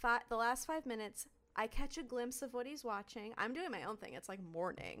the last 5 minutes, I catch a glimpse of what he's watching. I'm doing my own thing. It's like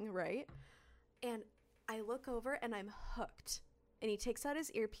morning, right? And I look over and I'm hooked. And he takes out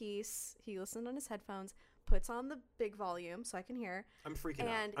his earpiece. He listens on his headphones, puts on the big volume so I can hear. I'm freaking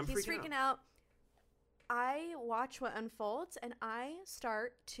out. And he's freaking out. I watch what unfolds and I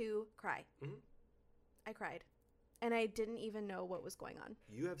start to cry. Mm-hmm. I cried. And I didn't even know what was going on.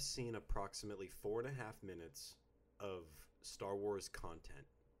 You have seen approximately 4.5 minutes of Star Wars content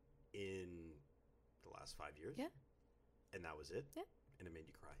in the last 5 years? Yeah. And that was it? Yeah. And it made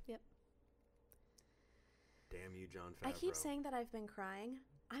you cry? Yep. Damn you, Jon Favreau. I keep saying that I've been crying.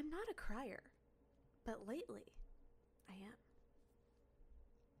 I'm not a crier. But lately, I am.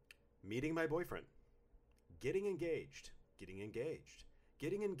 Meeting my boyfriend. Getting engaged. Getting engaged.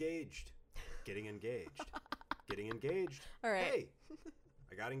 Getting engaged. Getting engaged. Getting engaged. All right. Hey,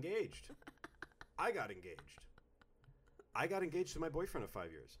 I got engaged. I got engaged. I got engaged to my boyfriend of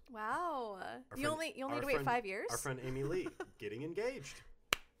 5 years. Wow. You only need to wait 5 years? Our friend Amy Lee. Getting engaged.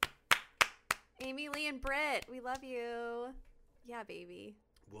 Amy Lee and Britt, we love you. Yeah, baby.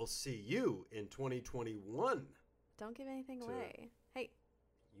 We'll see you in 2021. Don't give anything away. Hey.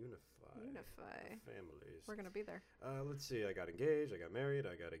 Unify families. We're going to be there. Let's see. I got engaged. I got married.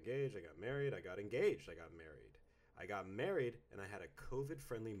 I got engaged. I got married. I got engaged. I got married. I got married, and I had a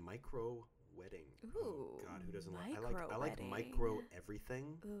COVID-friendly micro wedding. Ooh. Oh, God, who doesn't like? I like wedding. micro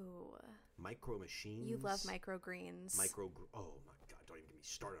everything. Ooh. Micro machines. You love microgreens. Oh my God! Don't even get me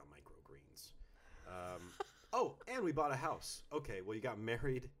started on microgreens. Oh, and we bought a house. Okay, well, you got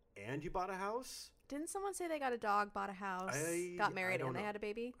married and you bought a house? Didn't someone say they got a dog, bought a house, got married, and they had a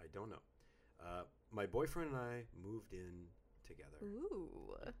baby? I don't know. My boyfriend and I moved in together.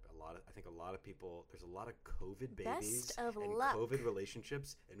 Ooh. I think a lot of people, there's a lot of COVID babies Best of and luck. COVID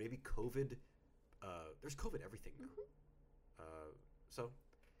relationships and maybe COVID, there's COVID everything now. Mm-hmm. So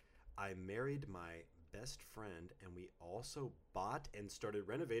I married my best friend and we also bought and started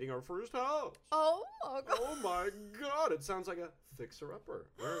renovating our first house. Oh my God. Oh my God. It sounds like a fixer-upper.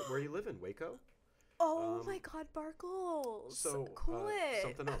 Where you live in? Waco? Oh my God, Barkles. So, cool it.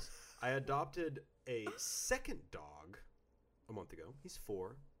 something else. I adopted a second dog a month ago. He's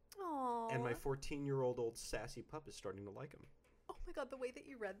 4. Aww. And my 14-year-old old sassy pup is starting to like him. Oh my God, the way that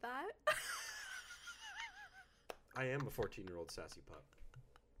you read that. I am a 14-year-old sassy pup.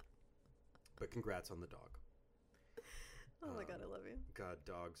 But congrats on the dog. Oh my God, I love you. God,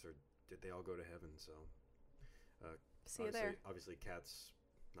 dogs did they all go to heaven, so. See you there. Obviously, cats,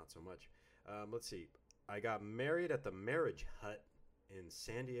 not so much. Let's see. I got married at the Marriage Hut in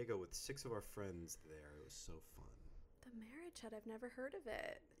San Diego with 6 of our friends there. It was so fun. The Marriage Hut, I've never heard of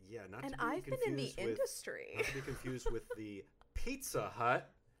it. Yeah, and I've been in the industry. Not to be confused with the Pizza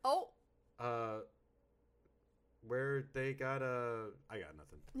Hut. Oh. Where they got I got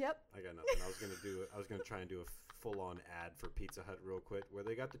nothing. Yep. I got nothing. I was gonna try and do a full-on ad for Pizza Hut real quick, where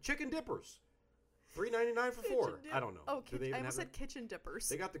they got the chicken dippers, $3.99 for 4. I don't know. Oh, I almost said kitchen dippers.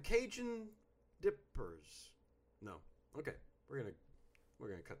 They got the Cajun dippers. No. Okay. We're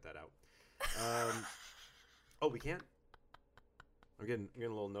gonna cut that out. Oh, we can't. I'm getting a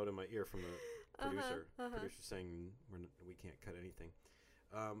little note in my ear from the producer. Producer saying we can't cut anything.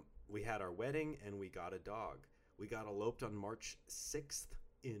 We had our wedding and we got a dog. We got eloped on March 6th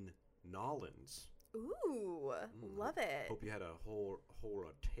in Nollins. Ooh, love it. Hope you had a whole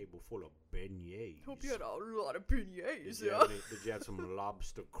table full of beignets. Hope you had a lot of beignets. Did you have some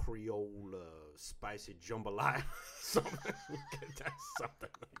lobster Creole spicy jambalaya? Something like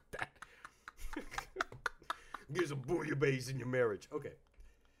that. Get some bouillabaisse in your marriage. Okay.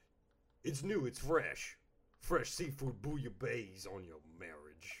 It's new. It's fresh. Fresh seafood bouillabaisse on your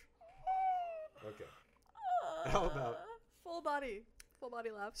marriage. Okay. How about full body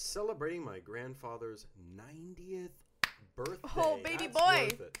laugh? Celebrating my grandfather's 90th birthday. Oh, baby That's boy.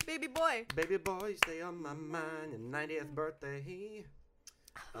 worth it. Baby boy. Baby boy, stay on my mind. Your 90th birthday.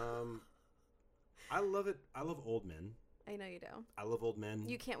 I love it. I love old men. I know you do. I love old men.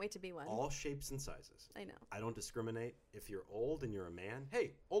 You can't wait to be one. All shapes and sizes. I know. I don't discriminate. If you're old and you're a man,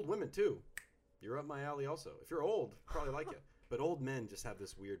 hey, old women too. You're up my alley also. If you're old, probably like you. But old men just have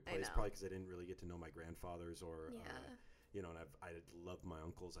this weird place, probably because I didn't really get to know my grandfathers or, and I love my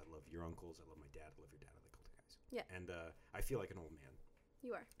uncles. I love your uncles. I love my dad. I love your dad. I like older guys. Yeah. And I feel like an old man.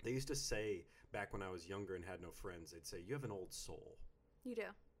 You are. They used to say, back when I was younger and had no friends, they'd say, you have an old soul. You do.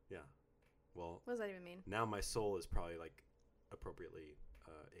 Yeah. Well, What does that even mean? now my soul is probably like appropriately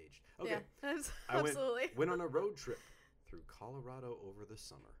aged. Okay. Yeah, I absolutely. went on a road trip through Colorado over the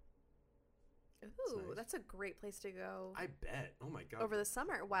summer. Ooh, nice. that's a great place to go. I bet. Oh my God. Over the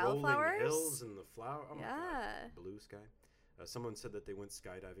summer. Rolling Wildflowers. hills and the flower. Oh my Yeah. God. Blue sky. Someone said that they went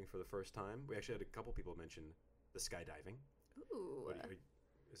skydiving for the first time. We actually had a couple people mention the skydiving. Ooh.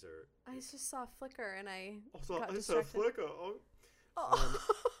 Is there? I just saw a flicker and I Also, got I saw distracted. flicker. Oh.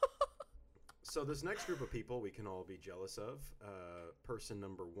 So this next group of people we can all be jealous of. Person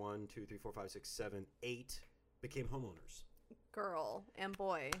number 1, 2, 3, 4, 5, 6, 7, 8 became homeowners. Girl and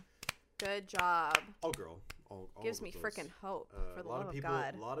boy. Good job. All girl. All Gives of me those. freaking hope for the a lot love of of people,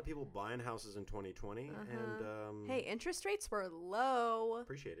 God. A lot of people buying houses in 2020, and Hey, interest rates were low.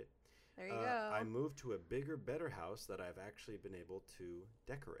 appreciate it. There you go. I moved to a bigger, better house that I've actually been able to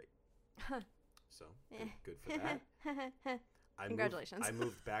decorate. So good for that. Congratulations. I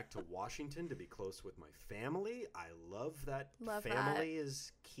moved back to Washington to be close with my family. I love that Love family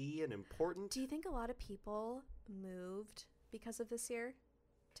is key and important. Do you think a lot of people moved because of this year?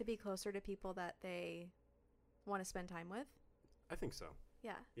 To be closer to people that they want to spend time with? I think so.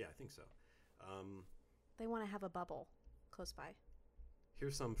 Yeah. Yeah, I think so. They want to have a bubble close by.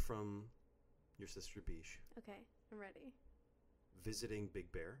 Here's some from your sister Bish. Okay, I'm ready. Visiting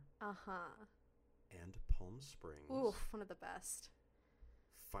Big Bear Uh-huh. and Palm Springs. Oof, one of the best.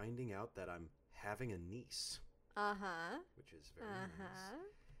 Finding out that I'm having a niece, Uh-huh. which is very nice.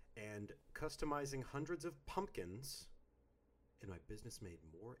 And customizing hundreds of pumpkins. And my business made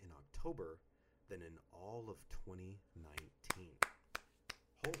more in October than in all of 2019.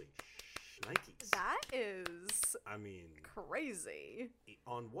 Holy shnikes. That is I mean, crazy.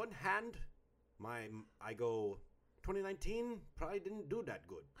 on one hand, I go 2019 probably didn't do that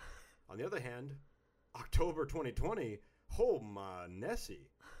good. On the other hand, October 2020, oh my Nessie.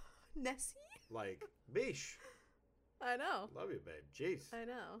 Nessie? Like, bish. I know. Love you, babe. Jeez. I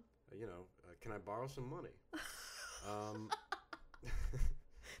know. Can I borrow some money?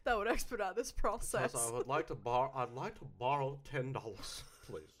 That would expedite this process. Plus, I'd like to borrow $10,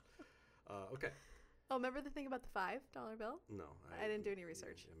 please. Okay. Oh, remember the thing about the $5 bill? No, I didn't do any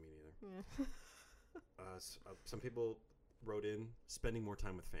research. Yeah, me neither. Some people wrote in spending more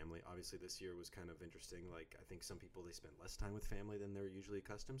time with family. Obviously, this year was kind of interesting. Like, I think some people, they spend less time with family than they're usually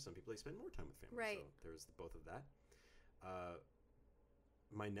accustomed. Some people, they spend more time with family. Right. So there's both of that.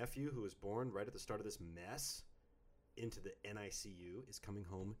 My nephew, who was born right at the start of this mess into the NICU, is coming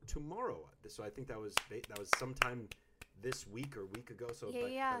home tomorrow. So I think that was sometime this week or week ago. So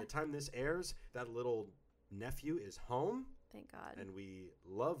by the time this airs, that little nephew is home. Thank God. And we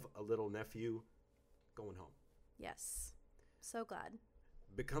love a little nephew going home. Yes. So glad.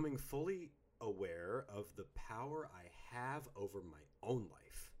 Becoming fully aware of the power I have over my own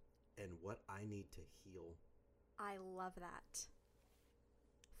life and what I need to heal. I love that.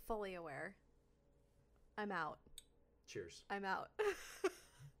 Fully aware. I'm out. Cheers. I'm out.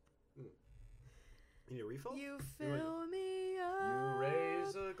 You need a refill? You fill me up. You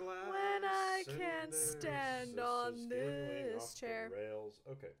raise a glass when I and can't there's stand a on skimming this off the chair. rails.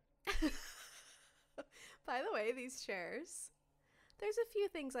 Okay. By the way, these chairs. There's a few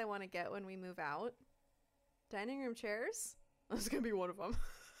things I want to get when we move out. Dining room chairs. That's going to be one of them.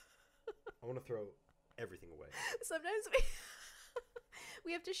 I want to throw everything away. Sometimes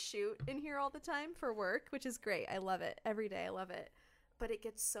we have to shoot in here all the time for work, which is great. I love it. Every day I love it. But it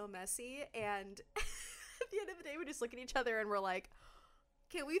gets so messy, and at the end of the day we just look at each other and we're like,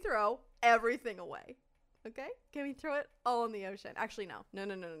 can we throw everything away? Okay? Can we throw it all in the ocean? Actually, no. No.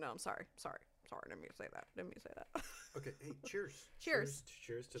 I'm sorry. Didn't mean to say that. Okay, hey, cheers. Cheers.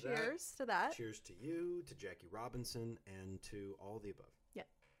 Cheers to that. Cheers to that. Cheers to you, to Jackie Robinson, and to all the above. Yeah.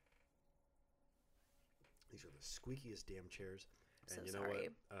 These are the squeakiest damn chairs. And So you know sorry.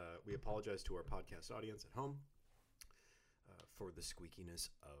 what? We apologize to our podcast audience at home for the squeakiness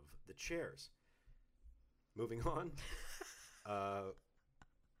of the chairs. Moving on. How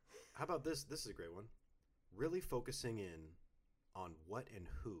about this? This is a great one. Really focusing in on what and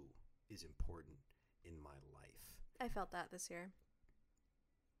who is important in my life. I felt that this year.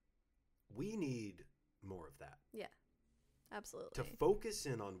 We need more of that. Yeah. Absolutely. To focus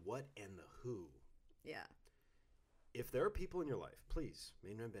in on what and the who. Yeah. If there are people in your life, please,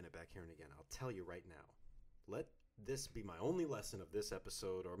 Maynard and Bennett back here and again, I'll tell you right now, let this be my only lesson of this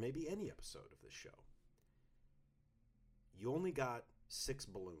episode, or maybe any episode of this show. You only got 6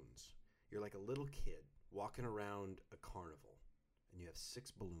 balloons. You're like a little kid walking around a carnival, and you have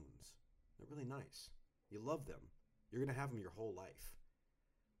 6 balloons. They're really nice. You love them. You're going to have them your whole life.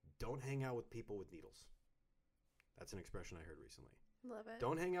 don't hang out with people with needles. That's an expression I heard recently. Love it.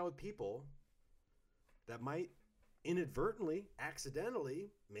 Don't hang out with people that might inadvertently,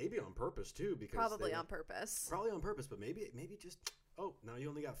 accidentally, maybe on purpose too, because Probably on purpose. Probably on purpose, but maybe just, oh, now you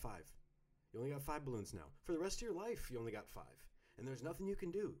only got 5. You only got 5 balloons now. For the rest of your life, you only got 5. And there's nothing you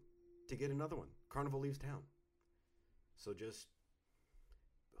can do to get another one. Carnival leaves town. So just,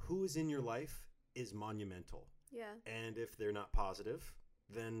 who is in your life is monumental. Yeah. And if they're not positive,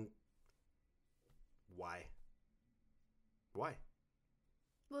 then why? Why?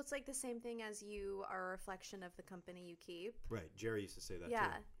 Well, it's like the same thing as you are a reflection of the company you keep. Right. Jerry used to say that too.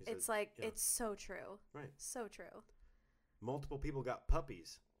 Yeah. He It's said, like, yeah. it's so true. Right. So true. Multiple people got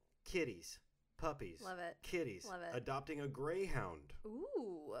puppies, kitties, puppies. Love it. Kitties. Love it. Adopting a greyhound.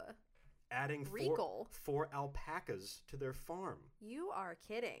 Ooh. Adding Regal. 4 alpacas to their farm. You are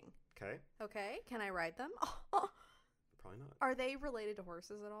kidding. Okay. Okay. Can I ride them? Probably not. Are they related to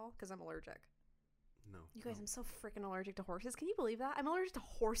horses at all? Because I'm allergic. No. You guys, no. I'm so freaking allergic to horses. Can you believe that? I'm allergic to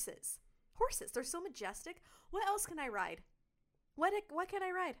horses. Horses. They're so majestic. What else can I ride? What can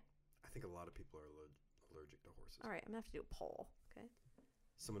I ride? I think a lot of people are allergic to horses. All right. I'm going to have to do a poll. Okay.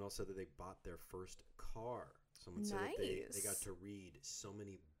 Someone else said that they bought their first car. Someone said that they Nice. got to read so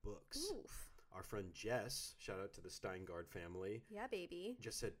many books. Oof. Our friend Jess, shout out to the Steingard family, Yeah, baby.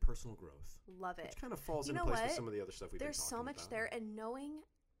 just said personal growth. Love it. Which kind of falls You into know place with what? some of the other stuff we've There's been so talking much about. there, and knowing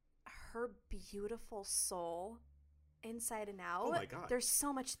her beautiful soul inside and out. Oh my God. There's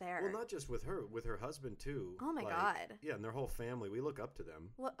so much there. Well, not just with her husband too. Oh my Like, God. Yeah, and their whole family. We look up to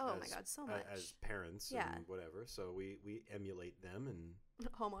them. Well, oh my as- God, so much. As parents Yeah. and whatever. So we emulate them, and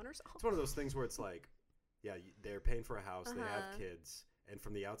Homeowners. it's one of those things where it's like, yeah, they're paying for a house, they have Uh-huh. kids, and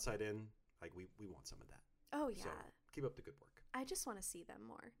from the outside in, like we want some of that. Oh yeah. So keep up the good work. I just want to see them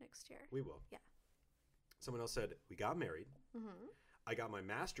more next year. We will. Yeah. Someone else said, we got married. Mm-hmm. I got my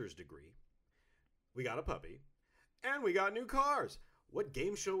master's degree. We got a puppy. And we got new cars. What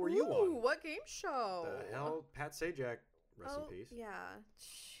game show were you on? What game show? The hell? Pat Sajak, rest in Oh, peace. Yeah.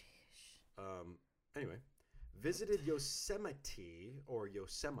 Sheesh. Anyway, visited Yosemite or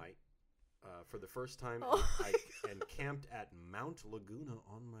Yosemite for the first time Oh. and camped at Mount Laguna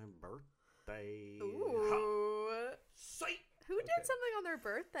on my birthday. Ooh. Sight! Who did Okay. something on their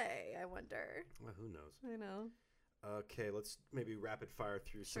birthday? I wonder. Well, who knows? I know. Okay, let's maybe rapid fire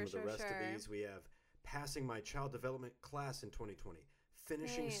through some of the rest of these. We have passing my child development class in 2020,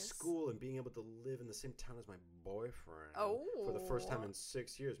 finishing Nice. school and being able to live in the same town as my boyfriend for the first time in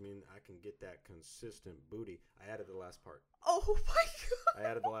 6 years. I mean, I can get that consistent booty. I added the last part. Oh my God. I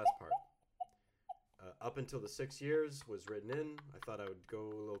added the last part. Up until the 6 years was written in. I thought I would go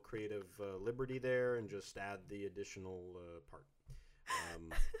a little creative liberty there and just add the additional part.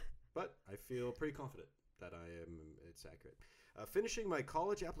 But I feel pretty confident that it's accurate. Finishing my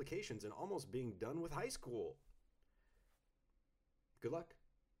college applications and almost being done with high school. Good luck.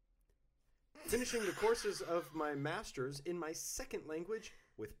 Finishing the courses of my master's in my second language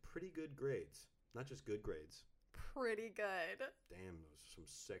with pretty good grades. Not just good grades. Pretty good. Damn, those are some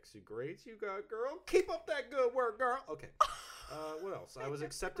sexy grades you got, girl. Keep up that good work, girl. Okay. What else? I was I'm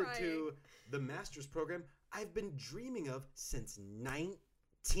accepted to crying. the master's program I've been dreaming of since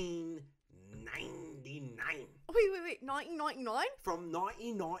 1999. Wait. 1999? From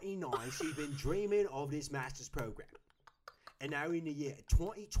 1999, she's been dreaming of this master's program. And now in the year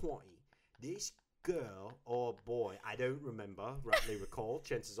 2020, this girl or boy, I don't remember, rightly recall,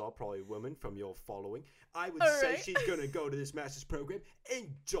 chances are probably a woman from your following, I would All say right. she's going to go to this master's program and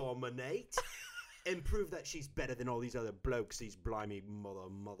dominate and prove that she's better than all these other blokes, these blimey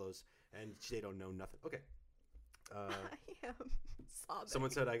mothers, and they don't know nothing. Okay. I am sobbing.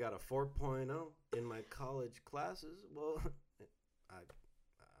 Someone said I got a 4.0 in my college classes. Well, I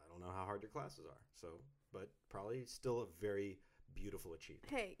don't know how hard your classes are, so, but probably still a very beautiful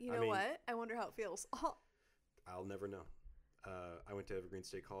achievement. Hey, you I know mean- what? I wonder how it feels. Oh, I'll never know. I went to Evergreen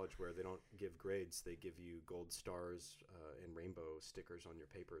State College where they don't give grades. They give you gold stars and rainbow stickers on your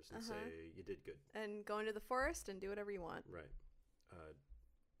papers and say you did good. and go into the forest and do whatever you want. Right.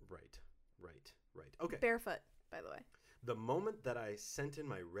 Right. Okay. Barefoot, by the way. The moment that I sent in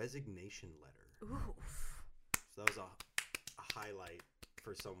my resignation letter. Oof. So that was a highlight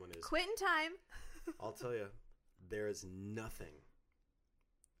for someone is, Quitting time. I'll tell you, there is nothing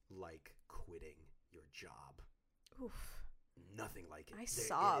like quitting your job. Oof. Nothing like it. I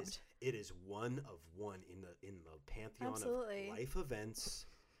sobbed. It is one of one in the pantheon Absolutely. of life events.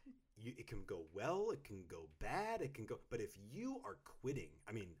 It can go well, it can go bad, it can go. But if you are quitting,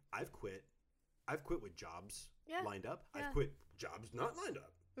 I mean, I've quit with jobs Yeah. lined up. Yeah. I've quit jobs not lined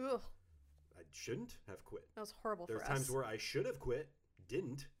up. Ugh. I shouldn't have quit. That was horrible There's for times us. where I should have quit,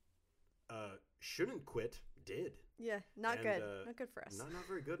 didn't. Shouldn't quit did. Yeah, not good. Not good for us. Not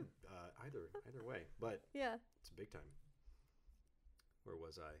very good either way. But yeah, it's big time. Where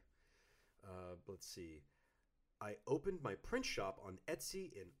was I? Let's see. I opened my print shop on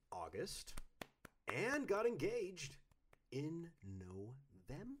Etsy in August and got engaged in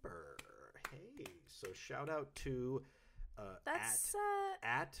November. Hey, so shout out to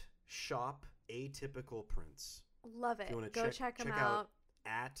at Shop Atypical Prints. Love it. Go check them out.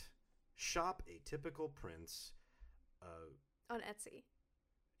 At Shop Atypical Prints. On Etsy.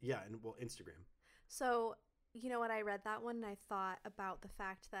 Yeah, and well, Instagram. So, you know what? I read that one and I thought about the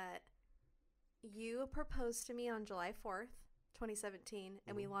fact that you proposed to me on July 4th, 2017,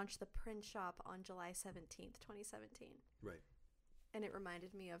 and we launched the print shop on July 17th, 2017. Right. And it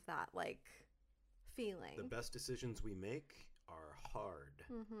reminded me of that, like, feeling. The best decisions we make are hard.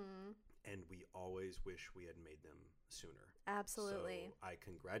 Mm-hmm. And we always wish we had made them sooner. Absolutely. So I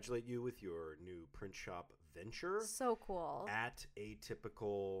congratulate you with your new print shop venture. So cool. At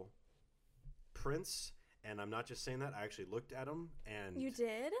Atypical Prints. And I'm not just saying that. I actually looked at them. And you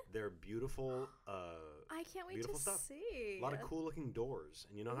did? They're beautiful. I can't wait to see. A lot of cool looking doors.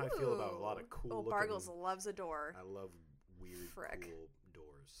 And you know how I feel about a lot of cool looking... Bargles loves a door. I love weird, cool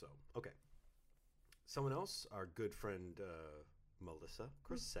doors. So, okay. Someone else, our good friend... Melissa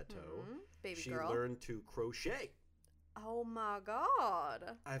Cressetto. Baby girl. She learned to crochet. Oh my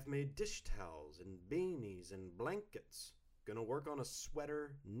God. I've made dish towels and beanies and blankets. Gonna work on a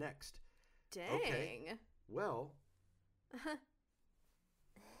sweater next. Dang. Okay. Well. Yeah.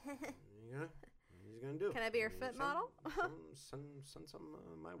 He's gonna do. Can I be your fit model? Send some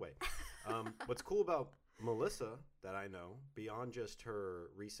my way. What's cool about Melissa that I know, beyond just her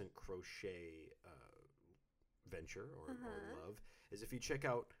recent crochet venture or love, is if you check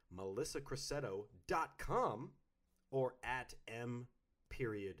out melissacressetto.com or at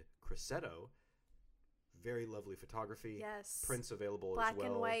m.cressetto. Very lovely photography. Yes. Prints available Black as well.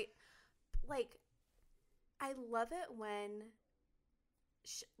 Black and white. Like, I love it when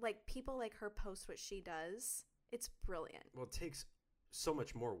people like her post what she does. It's brilliant. Well, it takes so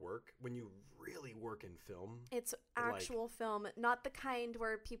much more work when you really work in film. It's actual film, not the kind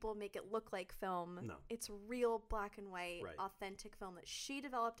where people make it look like film. No. It's real black and white, authentic film that she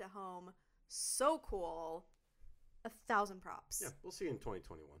developed at home. So cool. 1,000 props. Yeah, we'll see you in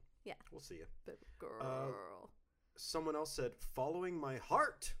 2021. Yeah. We'll see you. But girl. Someone else said, following my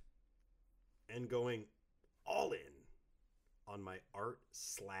heart and going all in on my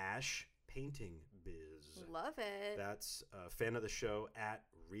art/painting biz. Love it. That's a fan of the show at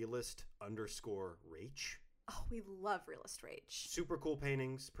realist_Rach. Oh, we love Realist Rach. Super cool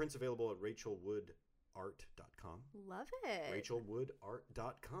paintings. Prints available at rachelwoodart.com. Love it.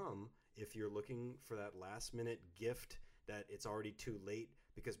 rachelwoodart.com if you're looking for that last minute gift that it's already too late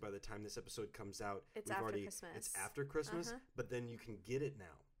because by the time this episode comes out, it's after Christmas. But then you can get it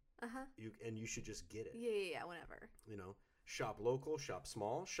now. Uh-huh. You should just get it. Yeah, whenever. You know, shop local, shop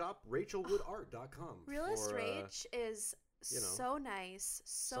small, shop rachelwoodart.com. Realist Rach is so nice.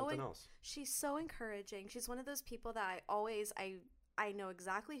 Something else. She's so encouraging. She's one of those people that I know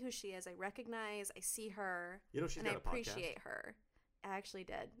exactly who she is. I recognize, I see her. You know, she's got a podcast. And I appreciate her. I actually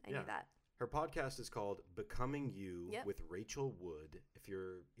did. I knew that. Her podcast is called Becoming You with Rachel Wood. If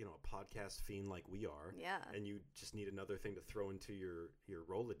you're, a podcast fiend like we are, and you just need another thing to throw into your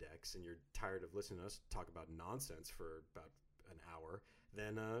Rolodex and you're tired of listening to us talk about nonsense for about an hour,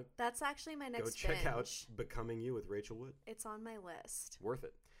 then that's actually my next go check binge. out Becoming You with Rachel Wood. It's on my list. Worth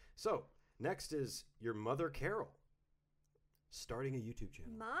it. So, next is your mother, Carol, starting a YouTube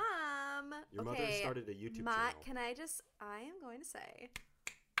channel. Mom! Your mother started a YouTube channel. I am going to say...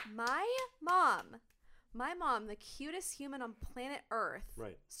 My mom, the cutest human on planet Earth,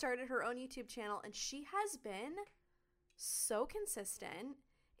 started her own YouTube channel, and she has been so consistent.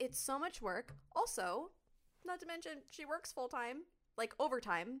 It's so much work. Also, not to mention, she works full-time, like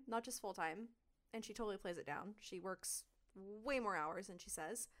overtime, not just full-time, and she totally plays it down. She works way more hours than she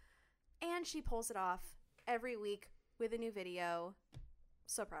says, and she pulls it off every week with a new video.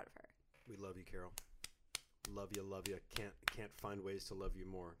 So proud of her. We love you, Carol. Love you. Can't find ways to love you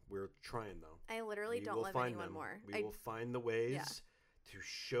more. We're trying though. I literally don't love anyone more. We will find the ways to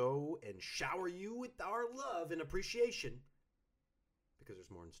show and shower you with our love and appreciation because there's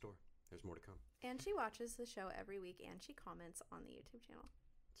more in store. There's more to come. And she watches the show every week and she comments on the YouTube channel.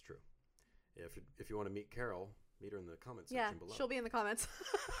 It's true. If you want to meet Carol, meet her in the comments section below. Yeah, she'll be in the comments.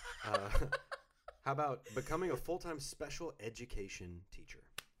 How about becoming a full-time special education teacher?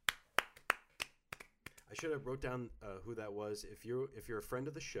 I should have wrote down who that was. If you're a friend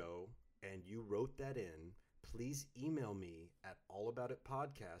of the show and you wrote that in, please email me at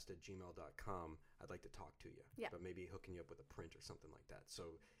allaboutitpodcast@gmail.com. I'd like to talk to you. Yeah. But maybe hooking you up with a print or something like that.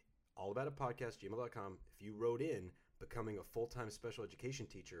 So allaboutitpodcast@gmail.com. If you wrote in becoming a full-time special education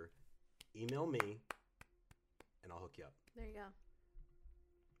teacher, email me and I'll hook you up. There you go.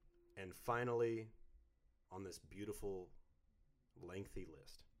 And finally, on this beautiful, lengthy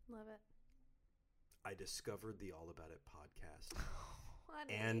list, Love it. I discovered the All About It podcast.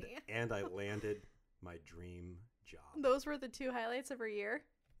 Honey. And I landed my dream job. Those were the 2 highlights of her year.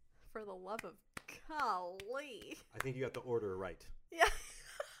 For the love of golly. I think you got the order right. Yeah.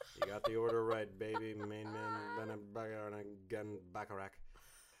 You got the order right, baby. Main man, gun, Bacharach.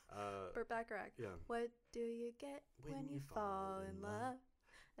 Burt Bacharach. Yeah. What do you get when you fall in love?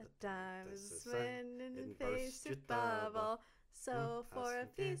 A dime is when in face to bubble. So for a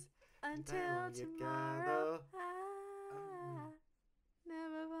piece until tomorrow, I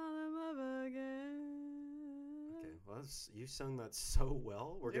never fall in love again. Okay, well, you sung that so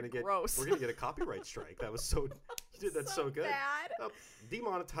well. We're gonna get gross. We're gonna get a copyright strike. That was so. You did that so good. Bad. Oh,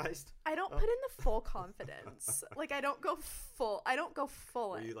 demonetized. I don't put in the full confidence. Like I don't go full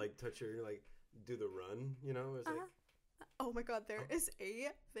Where in. you like touch your like do the run. You know, it's like. Oh my god, there is a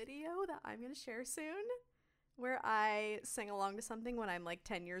video that I'm going to share soon where I sing along to something when I'm like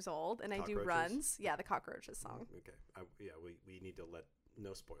 10 years old and I do runs. Yeah, the Cockroaches song. Okay. We need to let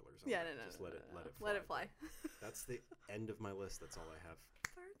no spoilers on Yeah, that. no. Just let it fly. Let it fly. That's the end of my list. That's all I have.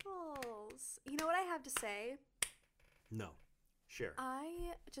 Sparkles. You know what I have to say? No. Share.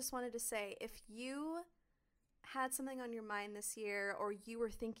 I just wanted to say if you had something on your mind this year or you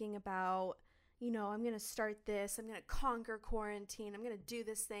were thinking about I'm going to start this. I'm going to conquer quarantine. I'm going to do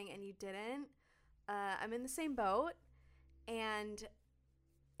this thing. And you didn't. I'm in the same boat. And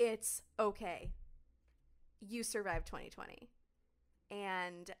it's okay. You survived 2020.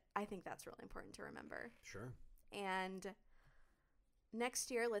 And I think that's really important to remember. Sure. And next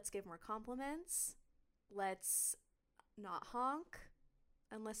year, let's give more compliments. Let's not honk.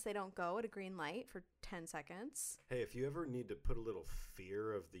 Unless they don't go at a green light for 10 seconds. Hey, if you ever need to put a little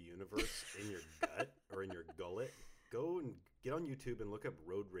fear of the universe in your gut or in your gullet, go and get on YouTube and look up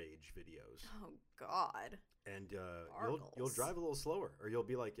road rage videos. Oh, God. And you'll drive a little slower. Or you'll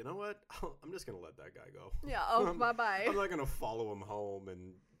be like, you know what? I'm just going to let that guy go. Yeah, oh, bye-bye. I'm not going to follow him home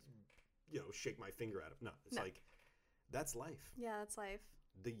and, shake my finger at him. No, it's like, that's life. Yeah, that's life.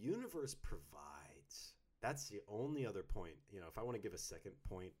 The universe provides. That's the only other point. If I want to give a second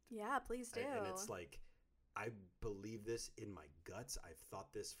point. Yeah, please do. And it's like, I believe this in my guts. I've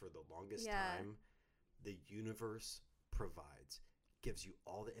thought this for the longest time. The universe provides, gives you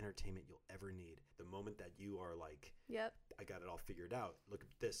all the entertainment you'll ever need. The moment that you are like, yep, I got it all figured out. Look at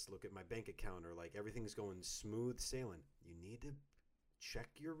this. Look at my bank account, or like everything's going smooth sailing. You need to check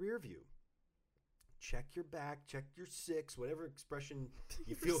your rear view. Check your back. Check your six. Whatever expression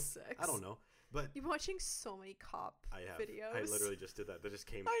you feel. Six. I don't know. But you're watching so many cop videos. I literally just did that. That just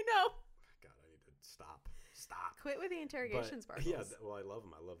came. I know. God, I need to stop. Quit with the interrogation sparkles. Yeah, well, I love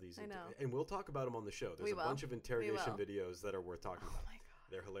them. I love these. I know. And we'll talk about them on the show. There's a bunch of interrogation videos that are worth talking about. Oh my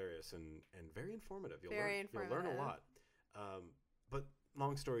God. They're hilarious and very informative. You'll learn a lot. But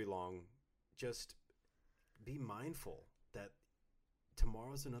long story long, just be mindful that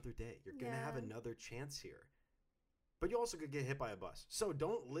tomorrow's another day. You're going to have another chance here. But you also could get hit by a bus. So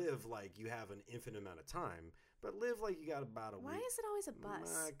don't live like you have an infinite amount of time, but live like you got about a week. Why is it always a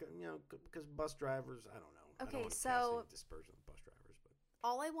bus? Because bus drivers, I don't know. Okay, I don't want to so cast any dispersion on bus drivers. But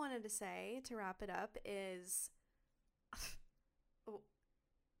all I wanted to say to wrap it up is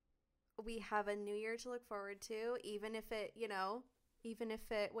we have a new year to look forward to, even if it,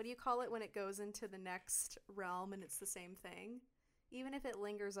 what do you call it when it goes into the next realm and it's the same thing? Even if it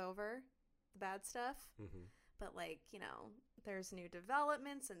lingers over the bad stuff. Mm-hmm. But there's new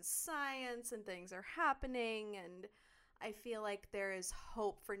developments in science and things are happening. And I feel like there is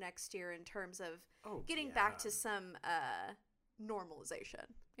hope for next year in terms of getting back to some normalization.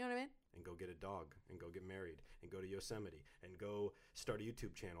 You know what I mean? And go get a dog and go get married and go to Yosemite and go start a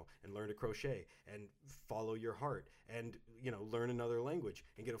YouTube channel and learn to crochet and follow your heart and, learn another language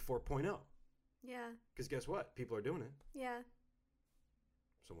and get a 4.0. Yeah. Because guess what? People are doing it. Yeah.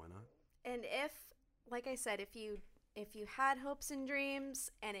 So why not? And if, like I said, if you had hopes and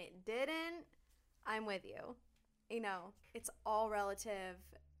dreams and it didn't, I'm with you. It's all relative.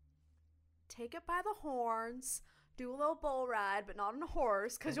 Take it by the horns. Do a little bull ride, but not on a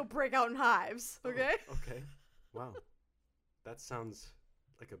horse, because you'll break out in hives. Okay? Oh, okay. Wow. That sounds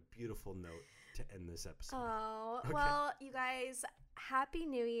like a beautiful note to end this episode. Oh, okay. Well, you guys, Happy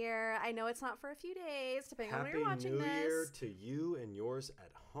New Year. I know it's not for a few days, depending on when you're watching this. Happy New Year to you and yours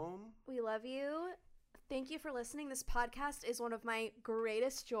at home. We love you. Thank you for listening. This podcast is one of my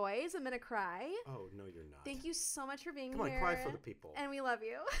greatest joys. I'm going to cry. Oh, no, you're not. Thank you so much for being here. Come on, cry for the people. And we love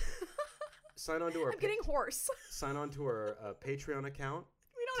you. Sign on to our... I'm getting hoarse. Sign on to our Patreon account.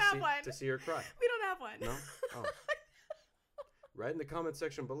 We don't have one. To see her cry. We don't have one. No? Oh. Write in the comment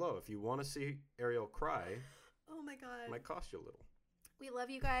section below if you want to see Ariel cry. Oh my God. It might cost you a little. We love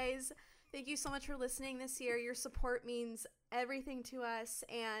you guys. Thank you so much for listening this year. Your support means everything to us.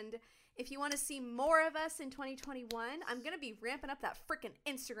 And if you want to see more of us in 2021, I'm going to be ramping up that freaking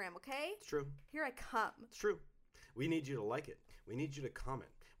Instagram, okay? It's true. Here I come. It's true. We need you to like it. We need you to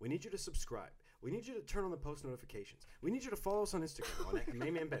comment. We need you to subscribe. We need you to turn on the post notifications. We need you to follow us on Instagram on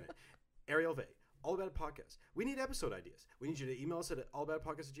Mayman Bennett, Ariel Vay, All About It Podcast. We need episode ideas. We need you to email us at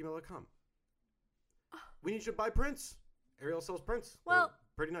allaboutitpodcast@gmail.com. We need you to buy prints. Ariel sells prints. Well, they're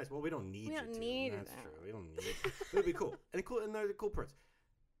pretty nice. Well, we don't need you to. That's that. true. We don't need it. It would be cool. And they're cool prints.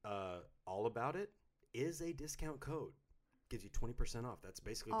 All About It is a discount code. Gives you 20% off. That's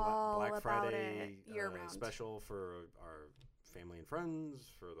basically Black Friday special for our family and friends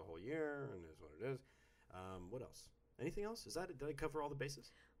for the whole year, and is what it is. What else? Anything else? Is that it? Did I cover all the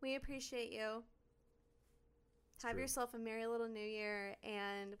bases? We appreciate you. Have yourself a merry little new year,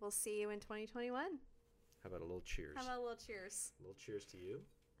 and we'll see you in 2021. How about a little cheers? How about a little cheers? A little cheers to you.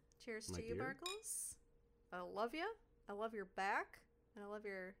 Cheers to you, Barkles. I love you. I love your back, and I love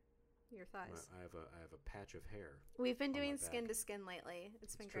your thighs. I have a patch of hair. We've been doing skin to skin lately.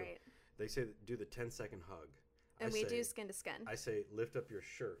 It's been great. They say do the 10-second hug. And we do skin to skin. I say lift up your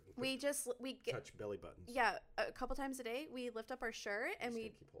shirt. We touch belly buttons. Yeah, a couple times a day we lift up our shirt and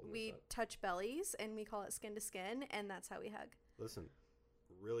we touch bellies and we call it skin to skin, and that's how we hug. Listen,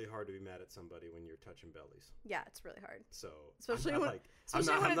 really hard to be mad at somebody when you're touching bellies. Yeah, it's really hard. So especially I'm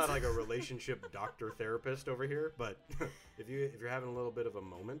not like a relationship doctor therapist over here, but if you're having a little bit of a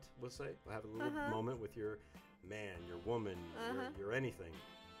moment, we'll say, have a little moment with your man, your woman, your anything,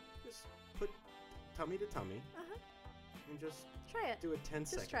 just put tummy to tummy. And just try it. Do a 10-second.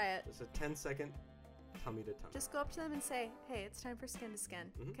 Just try it. Just a 10-second tummy to tummy. Just go up to them and say, "Hey, it's time for skin to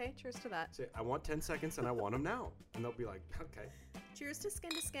skin." Okay, cheers to that. Say, I want 10 seconds and I want them now. And they'll be like, okay. Cheers to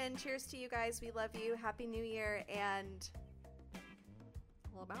skin to skin. Cheers to you guys. We love you. Happy New Year and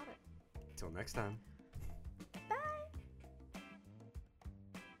all about it. Until next time.